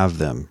you have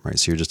them, right?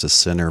 So you're just a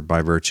sinner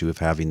by virtue of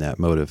having that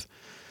motive.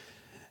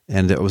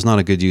 And it was not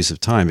a good use of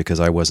time because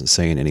I wasn't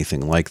saying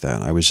anything like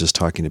that. I was just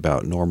talking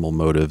about normal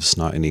motives,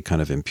 not any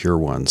kind of impure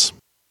ones.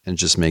 And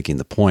just making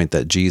the point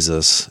that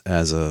Jesus,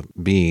 as a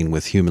being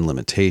with human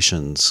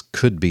limitations,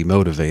 could be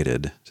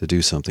motivated to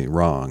do something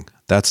wrong.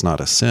 That's not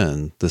a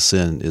sin. The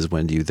sin is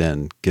when you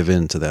then give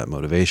in to that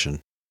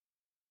motivation.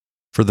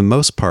 For the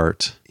most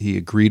part, he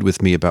agreed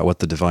with me about what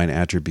the divine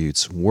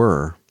attributes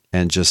were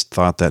and just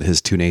thought that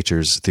his two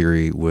natures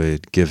theory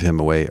would give him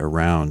a way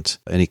around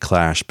any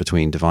clash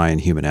between divine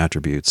and human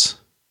attributes.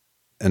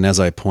 And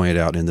as I pointed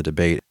out in the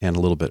debate and a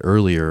little bit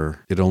earlier,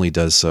 it only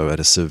does so at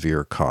a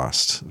severe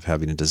cost of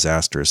having a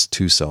disastrous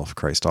two-self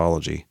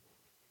Christology.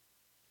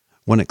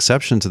 One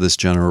exception to this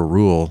general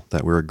rule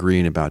that we're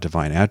agreeing about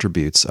divine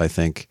attributes, I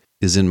think,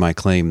 is in my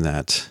claim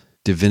that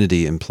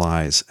divinity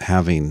implies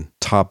having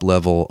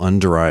top-level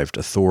underived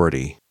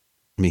authority.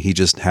 I mean, he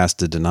just has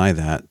to deny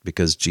that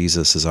because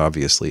Jesus is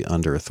obviously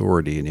under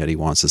authority, and yet he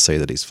wants to say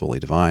that he's fully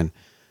divine.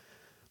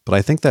 But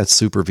I think that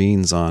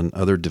supervenes on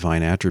other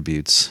divine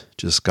attributes,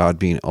 just God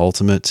being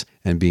ultimate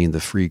and being the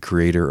free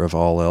creator of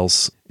all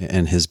else,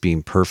 and his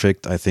being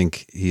perfect. I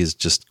think he is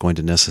just going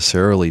to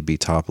necessarily be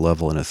top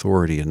level in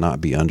authority and not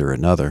be under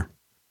another.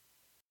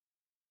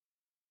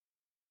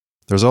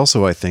 There's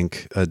also, I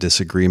think, a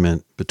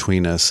disagreement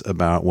between us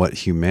about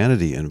what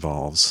humanity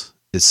involves.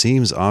 It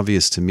seems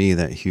obvious to me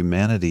that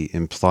humanity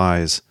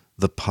implies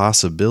the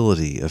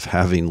possibility of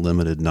having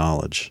limited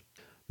knowledge.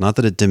 Not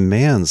that it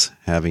demands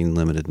having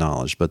limited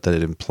knowledge, but that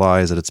it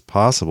implies that it's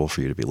possible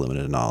for you to be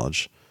limited in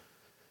knowledge.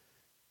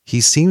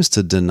 He seems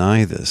to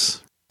deny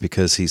this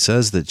because he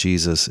says that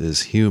Jesus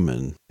is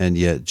human, and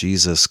yet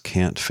Jesus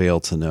can't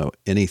fail to know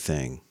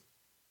anything.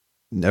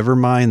 Never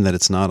mind that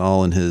it's not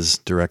all in his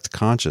direct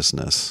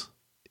consciousness.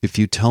 If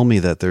you tell me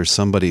that there's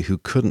somebody who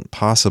couldn't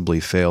possibly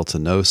fail to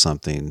know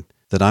something,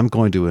 then I'm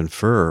going to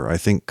infer, I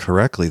think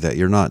correctly, that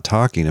you're not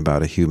talking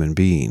about a human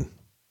being.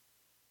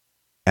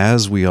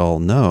 As we all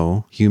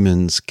know,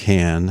 humans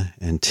can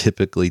and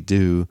typically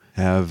do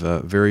have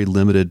a very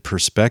limited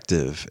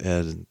perspective,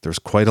 and there's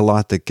quite a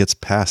lot that gets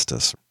past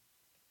us.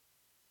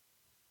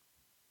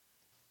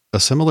 A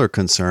similar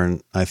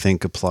concern, I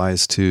think,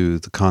 applies to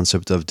the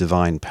concept of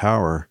divine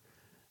power.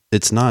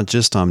 It's not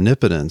just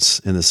omnipotence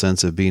in the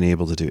sense of being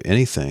able to do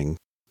anything.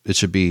 It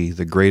should be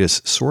the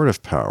greatest sort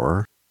of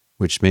power,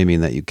 which may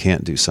mean that you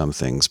can't do some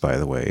things, by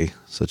the way,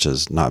 such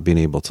as not being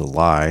able to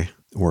lie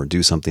or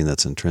do something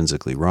that's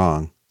intrinsically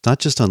wrong. Not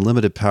just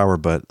unlimited power,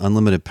 but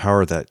unlimited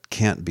power that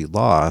can't be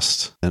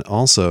lost, and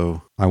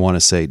also, I want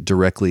to say,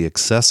 directly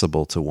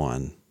accessible to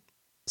one.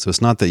 So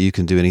it's not that you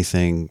can do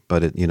anything,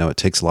 but it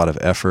takes a lot of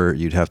effort.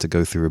 You'd have to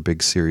go through a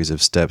big series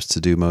of steps to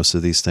do most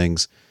of these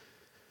things.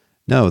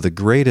 No, the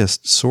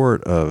greatest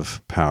sort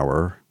of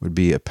power would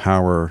be a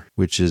power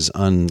which is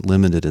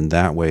unlimited in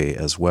that way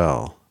as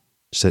well.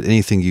 Just that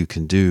anything you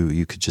can do,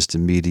 you could just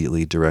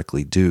immediately,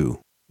 directly do,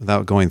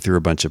 without going through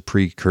a bunch of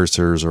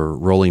precursors or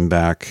rolling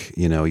back,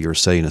 you're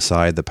setting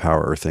aside the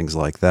power or things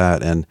like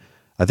that. And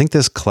I think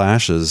this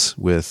clashes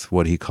with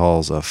what he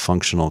calls a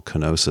functional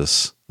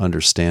kenosis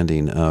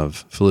understanding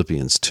of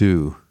Philippians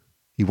 2.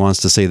 He wants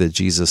to say that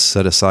Jesus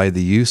set aside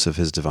the use of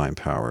his divine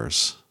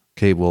powers.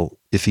 Okay, well,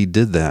 if he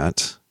did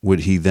that,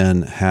 would he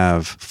then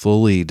have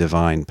fully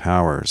divine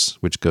powers,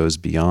 which goes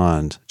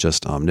beyond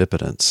just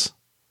omnipotence?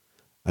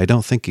 I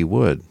don't think he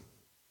would.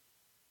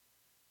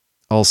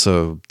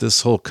 Also,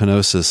 this whole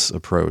kenosis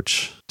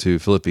approach to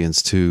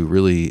Philippians 2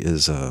 really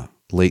is a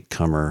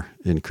latecomer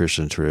in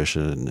Christian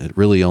tradition. It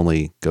really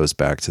only goes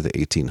back to the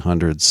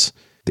 1800s.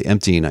 The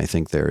emptying, I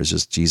think, there is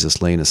just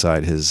Jesus laying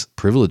aside his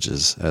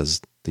privileges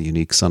as the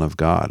unique Son of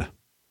God.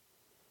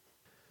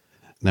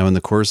 Now, in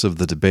the course of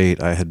the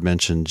debate, I had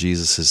mentioned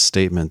Jesus'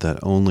 statement that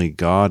only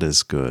God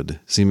is good,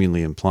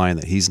 seemingly implying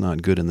that he's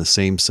not good in the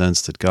same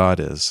sense that God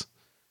is.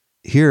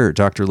 Here,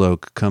 Dr.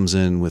 Loke comes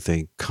in with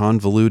a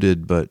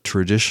convoluted but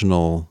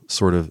traditional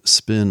sort of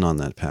spin on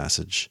that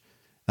passage,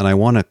 and I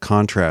want to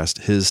contrast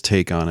his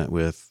take on it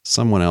with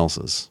someone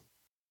else's.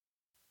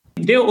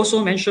 Dale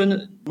also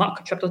mentioned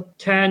Mark chapter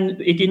 10,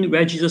 18,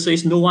 where Jesus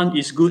says, "No one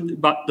is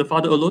good but the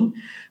Father alone."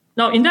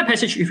 Now, in that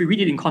passage, if we read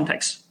it in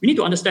context, we need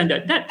to understand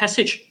that that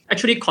passage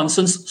actually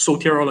concerns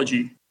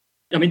soteriology.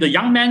 I mean, the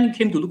young man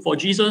came to look for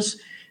Jesus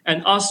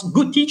and asked,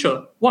 "Good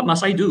teacher, what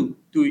must I do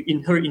to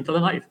inherit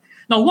eternal life?"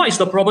 Now, what is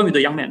the problem with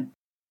the young man?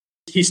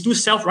 He's too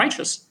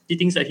self-righteous. He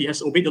thinks that he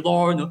has obeyed the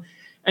law,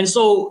 and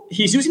so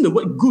he's using the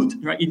word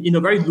good, right, in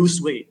a very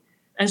loose way.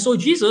 And so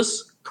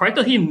Jesus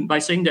corrected him by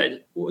saying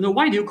that,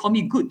 "Why do you call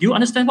me good? Do you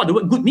understand what the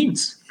word good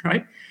means?"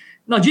 Right?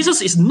 Now,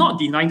 Jesus is not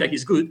denying that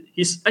he's good.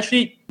 He's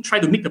actually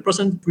trying to make the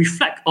person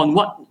reflect on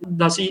what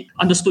does he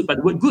understood by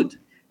the word good.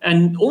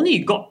 And only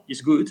God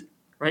is good,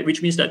 right?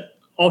 Which means that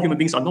all human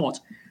beings are not.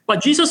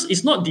 But Jesus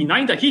is not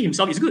denying that he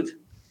himself is good.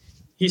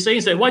 He's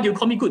saying that, "Why do you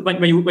call me good?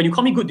 When you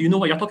call me good, do you know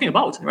what you're talking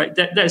about?" Right?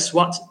 That's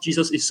what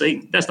Jesus is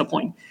saying. That's the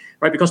point,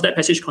 right? Because that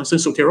passage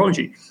concerns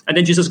soteriology. And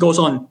then Jesus goes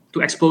on to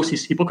expose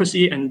his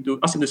hypocrisy and to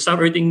ask him to sell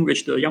everything,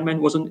 which the young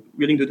man wasn't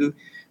willing to do,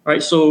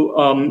 right? So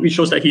it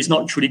shows that he's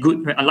not truly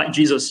good, right? Unlike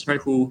Jesus,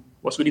 right, who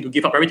was willing to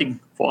give up everything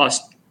for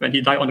us when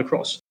he died on the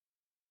cross.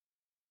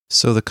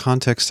 So the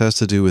context has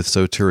to do with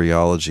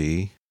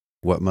soteriology.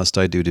 What must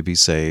I do to be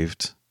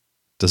saved?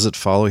 Does it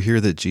follow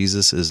here that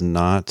Jesus is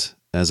not,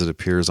 as it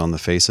appears on the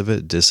face of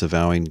it,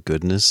 disavowing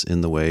goodness in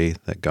the way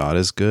that God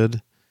is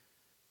good?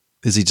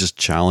 Is he just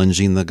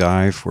challenging the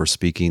guy for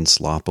speaking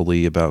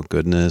sloppily about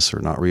goodness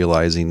or not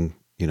realizing,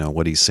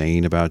 what he's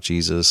saying about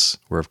Jesus,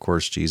 where of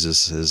course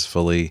Jesus is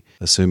fully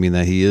assuming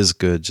that he is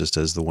good just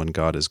as the one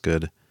God is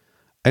good?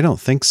 I don't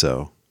think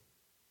so.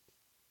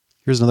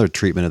 Here's another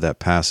treatment of that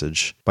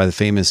passage by the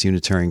famous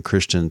Unitarian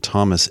Christian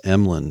Thomas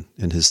Emlyn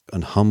in his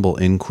An Humble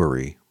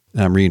Inquiry.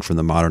 And I'm reading from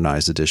the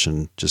modernized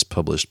edition just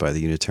published by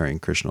the Unitarian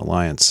Christian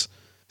Alliance.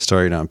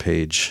 Starting on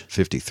page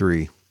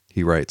 53,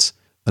 he writes,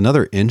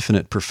 "Another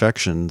infinite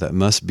perfection that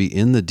must be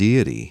in the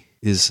deity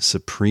is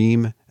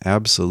supreme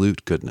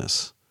absolute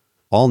goodness.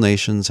 All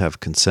nations have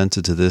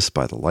consented to this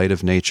by the light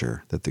of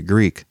nature, that the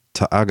Greek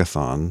ta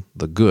agathon,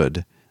 the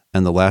good,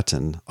 and the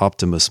Latin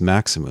optimus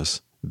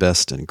maximus,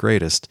 best and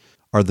greatest,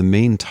 are the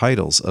main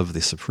titles of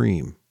the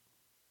supreme.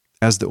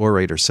 As the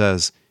orator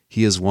says,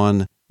 he is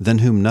one than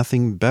whom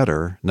nothing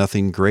better,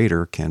 nothing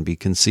greater can be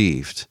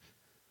conceived,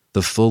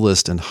 the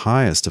fullest and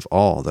highest of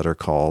all that are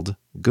called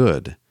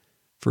good,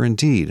 for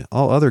indeed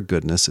all other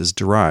goodness is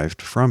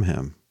derived from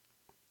him.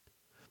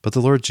 But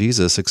the Lord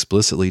Jesus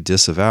explicitly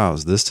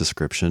disavows this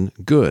description,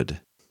 good."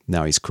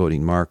 Now he's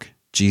quoting Mark.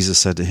 "Jesus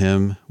said to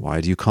him,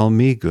 'Why do you call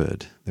me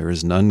good? There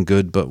is none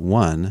good but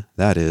one,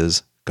 that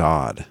is,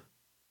 God.'"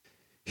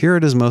 Here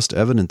it is most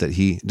evident that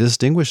he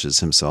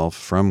distinguishes himself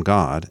from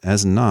God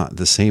as not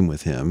the same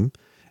with him,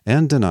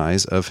 and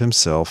denies of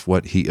himself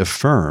what he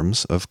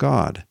affirms of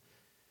God.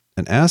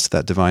 And as to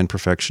that divine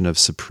perfection of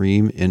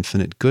supreme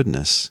infinite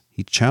goodness,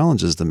 he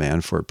challenges the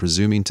man for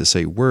presuming to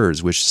say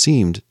words which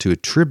seemed to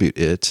attribute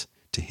it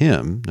to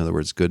him, in other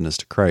words, goodness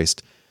to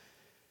Christ,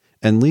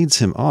 and leads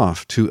him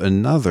off to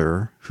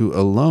another who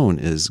alone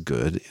is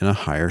good in a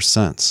higher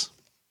sense.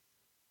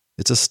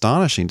 It's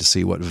astonishing to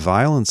see what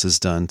violence is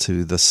done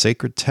to the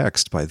sacred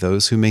text by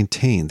those who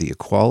maintain the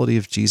equality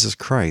of Jesus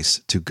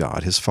Christ to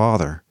God his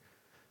Father.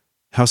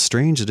 How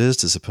strange it is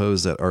to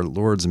suppose that our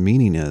Lord's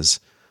meaning is,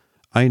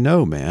 "I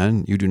know,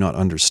 man, you do not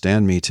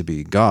understand me to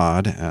be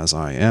God as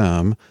I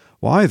am.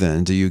 Why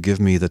then do you give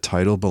me the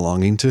title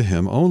belonging to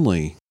him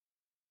only?"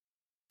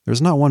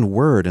 There's not one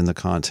word in the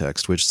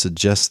context which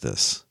suggests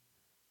this.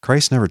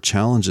 Christ never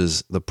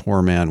challenges the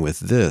poor man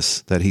with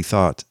this, that he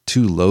thought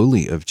too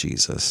lowly of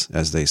Jesus,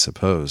 as they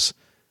suppose,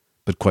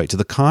 but quite to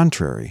the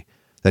contrary,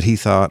 that he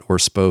thought or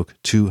spoke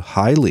too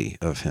highly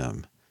of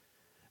him.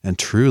 And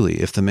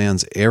truly, if the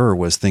man's error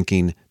was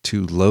thinking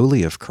too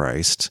lowly of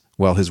Christ,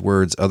 while his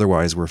words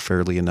otherwise were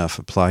fairly enough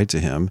applied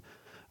to him,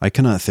 I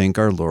cannot think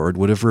our Lord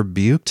would have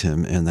rebuked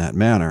him in that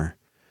manner.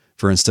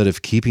 For instead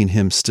of keeping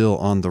him still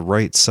on the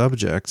right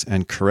subject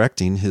and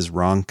correcting his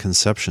wrong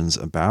conceptions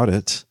about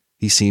it,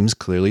 he seems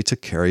clearly to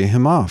carry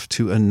him off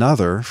to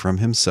another from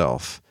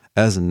himself,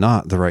 as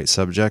not the right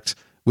subject,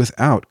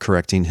 without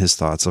correcting his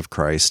thoughts of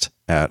Christ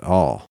at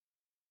all.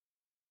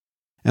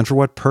 And for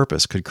what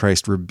purpose could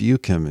Christ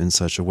rebuke him in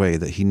such a way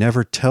that he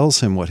never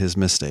tells him what his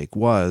mistake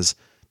was,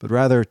 but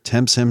rather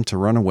tempts him to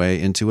run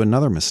away into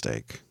another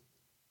mistake?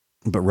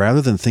 But rather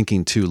than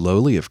thinking too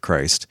lowly of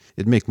Christ,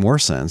 it'd make more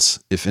sense,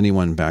 if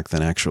anyone back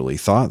then actually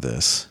thought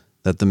this,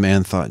 that the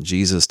man thought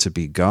Jesus to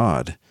be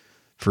God.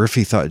 For if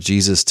he thought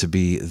Jesus to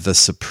be the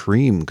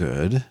supreme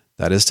good,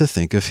 that is to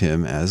think of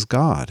him as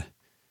God.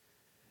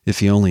 If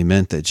he only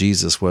meant that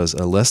Jesus was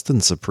a less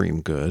than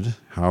supreme good,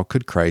 how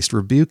could Christ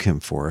rebuke him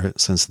for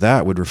it, since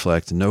that would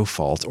reflect no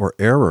fault or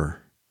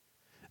error?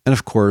 And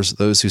of course,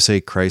 those who say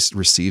Christ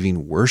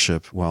receiving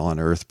worship while on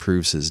earth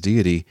proves his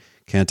deity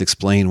can't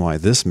explain why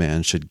this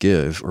man should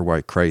give or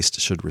why Christ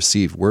should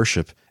receive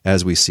worship,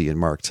 as we see in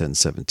Mark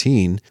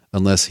 10:17,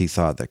 unless he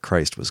thought that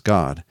Christ was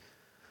God.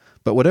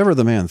 But whatever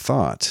the man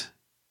thought,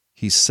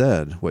 he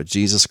said what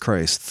Jesus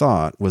Christ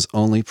thought was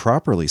only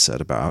properly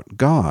said about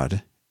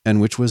God,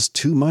 and which was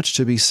too much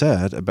to be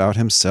said about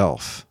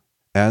himself,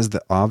 as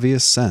the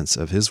obvious sense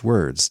of his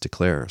words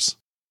declares.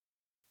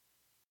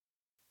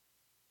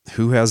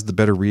 Who has the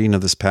better reading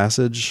of this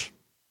passage?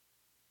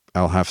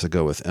 I'll have to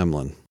go with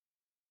Emlyn.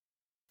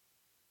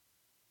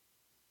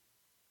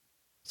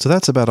 So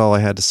that's about all I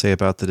had to say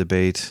about the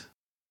debate.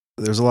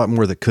 There's a lot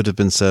more that could have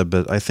been said,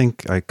 but I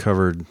think I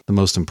covered the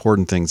most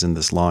important things in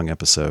this long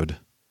episode.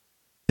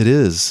 It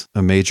is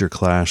a major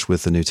clash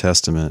with the New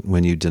Testament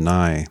when you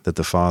deny that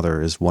the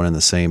Father is one and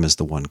the same as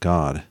the one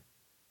God.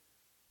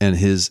 And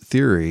his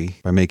theory,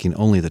 by making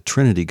only the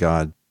Trinity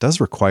God,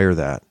 does require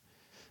that.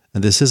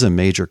 And this is a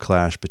major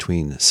clash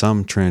between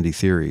some Trinity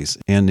theories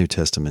and New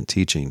Testament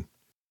teaching.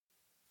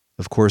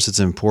 Of course, it's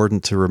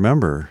important to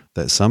remember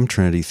that some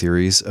Trinity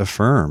theories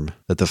affirm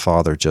that the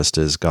Father just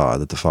is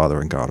God, that the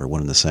Father and God are one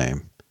and the same.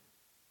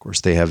 Of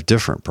course, they have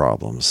different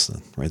problems,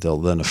 right? They'll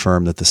then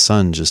affirm that the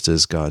Son just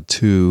is God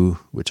too,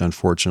 which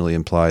unfortunately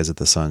implies that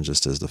the Son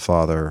just is the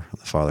Father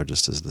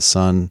just is the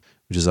Son,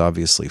 which is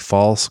obviously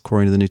false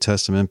according to the New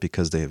Testament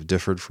because they have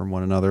differed from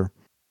one another.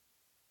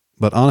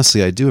 But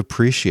honestly, I do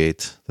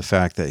appreciate the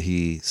fact that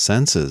he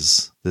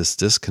senses this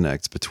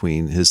disconnect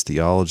between his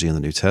theology and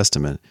the New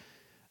Testament,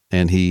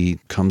 and he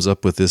comes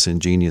up with this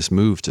ingenious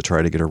move to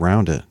try to get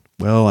around it.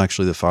 Well,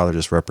 actually, the Father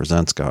just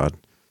represents God.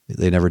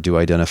 They never do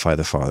identify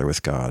the Father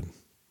with God.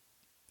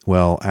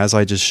 Well, as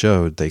I just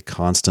showed, they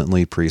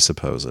constantly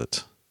presuppose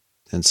it.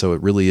 And so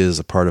it really is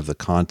a part of the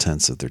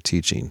contents of their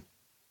teaching.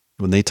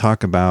 When they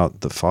talk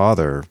about the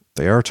Father,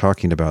 they are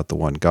talking about the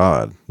one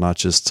God, not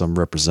just some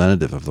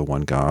representative of the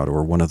one God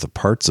or one of the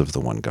parts of the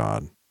one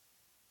God.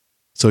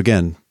 So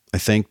again, I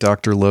thank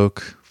Dr.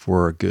 Loke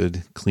for a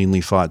good,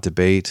 cleanly fought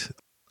debate.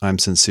 I'm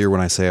sincere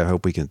when I say I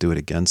hope we can do it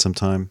again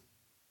sometime.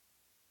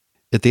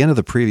 At the end of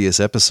the previous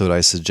episode, I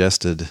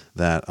suggested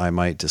that I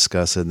might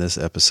discuss in this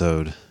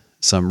episode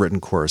some written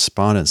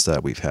correspondence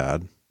that we've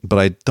had, but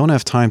I don't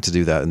have time to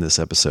do that in this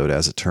episode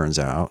as it turns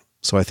out,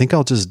 so I think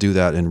I'll just do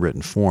that in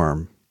written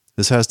form.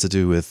 This has to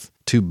do with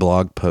 2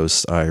 blog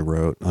posts I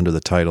wrote under the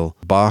title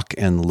Bach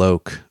and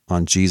Loke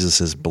on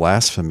Jesus'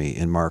 blasphemy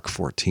in Mark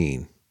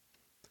 14.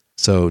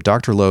 So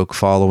Dr. Loke,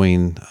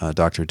 following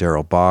Dr.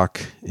 Darrell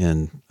Bock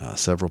in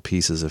several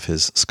pieces of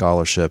his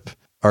scholarship,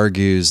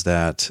 argues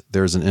that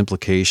there's an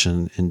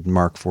implication in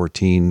Mark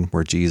 14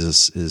 where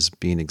Jesus is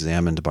being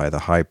examined by the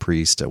high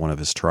priest at one of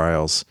his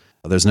trials.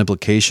 There's an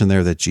implication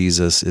there that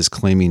Jesus is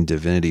claiming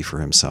divinity for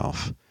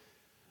himself.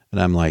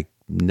 And I'm like,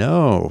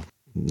 no,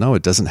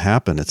 it doesn't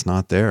happen. It's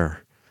not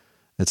there.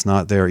 It's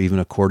not there even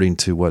according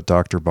to what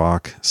Dr.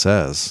 Bock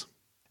says.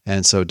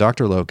 And so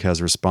Dr. Loke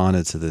has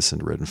responded to this in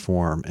written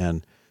form,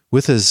 and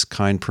with his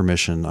kind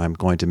permission, I'm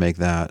going to make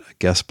that a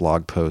guest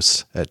blog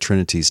post at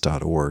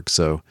trinities.org.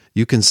 So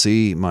you can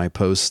see my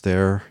posts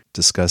there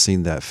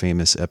discussing that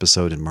famous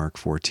episode in Mark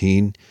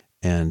 14,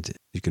 and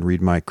you can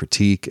read my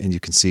critique, and you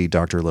can see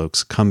Dr.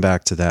 Loke's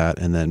comeback to that,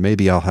 and then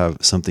maybe I'll have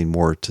something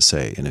more to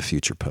say in a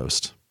future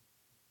post.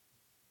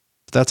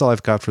 But that's all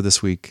I've got for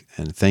this week,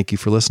 and thank you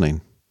for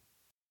listening.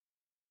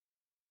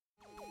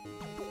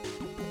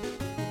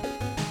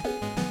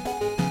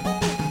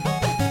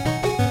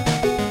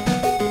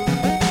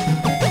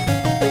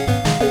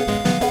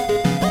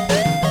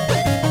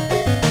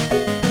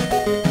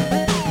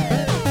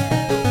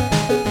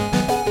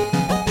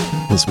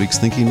 This week's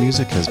thinking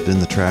music has been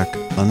the track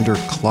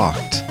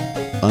Underclocked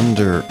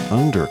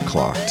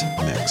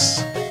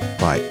mix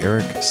by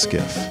Eric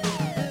Skiff.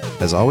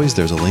 As always,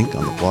 there's a link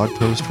on the blog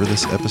post for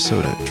this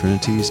episode at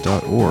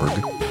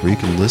trinities.org where you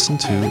can listen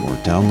to or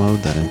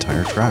download that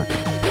entire track.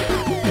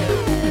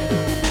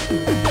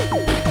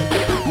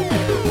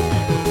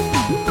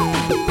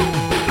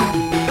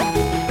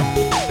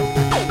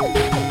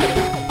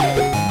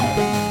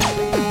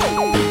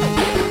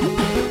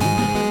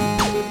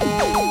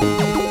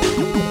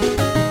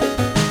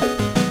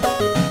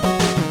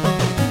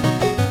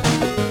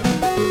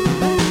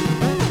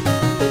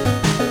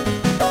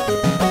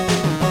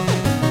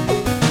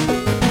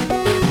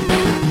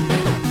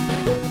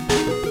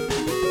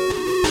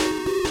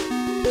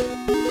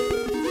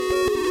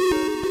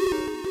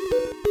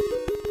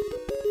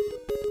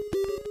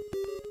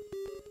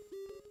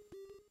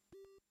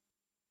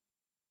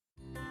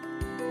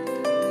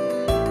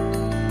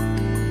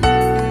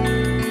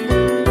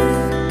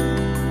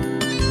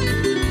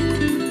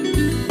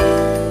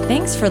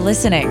 Thanks for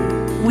listening.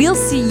 We'll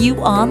see you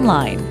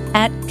online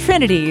at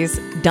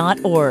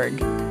trinities.org.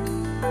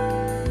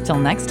 Till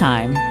next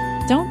time.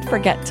 don't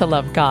forget to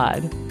love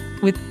God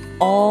with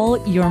all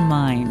your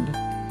mind.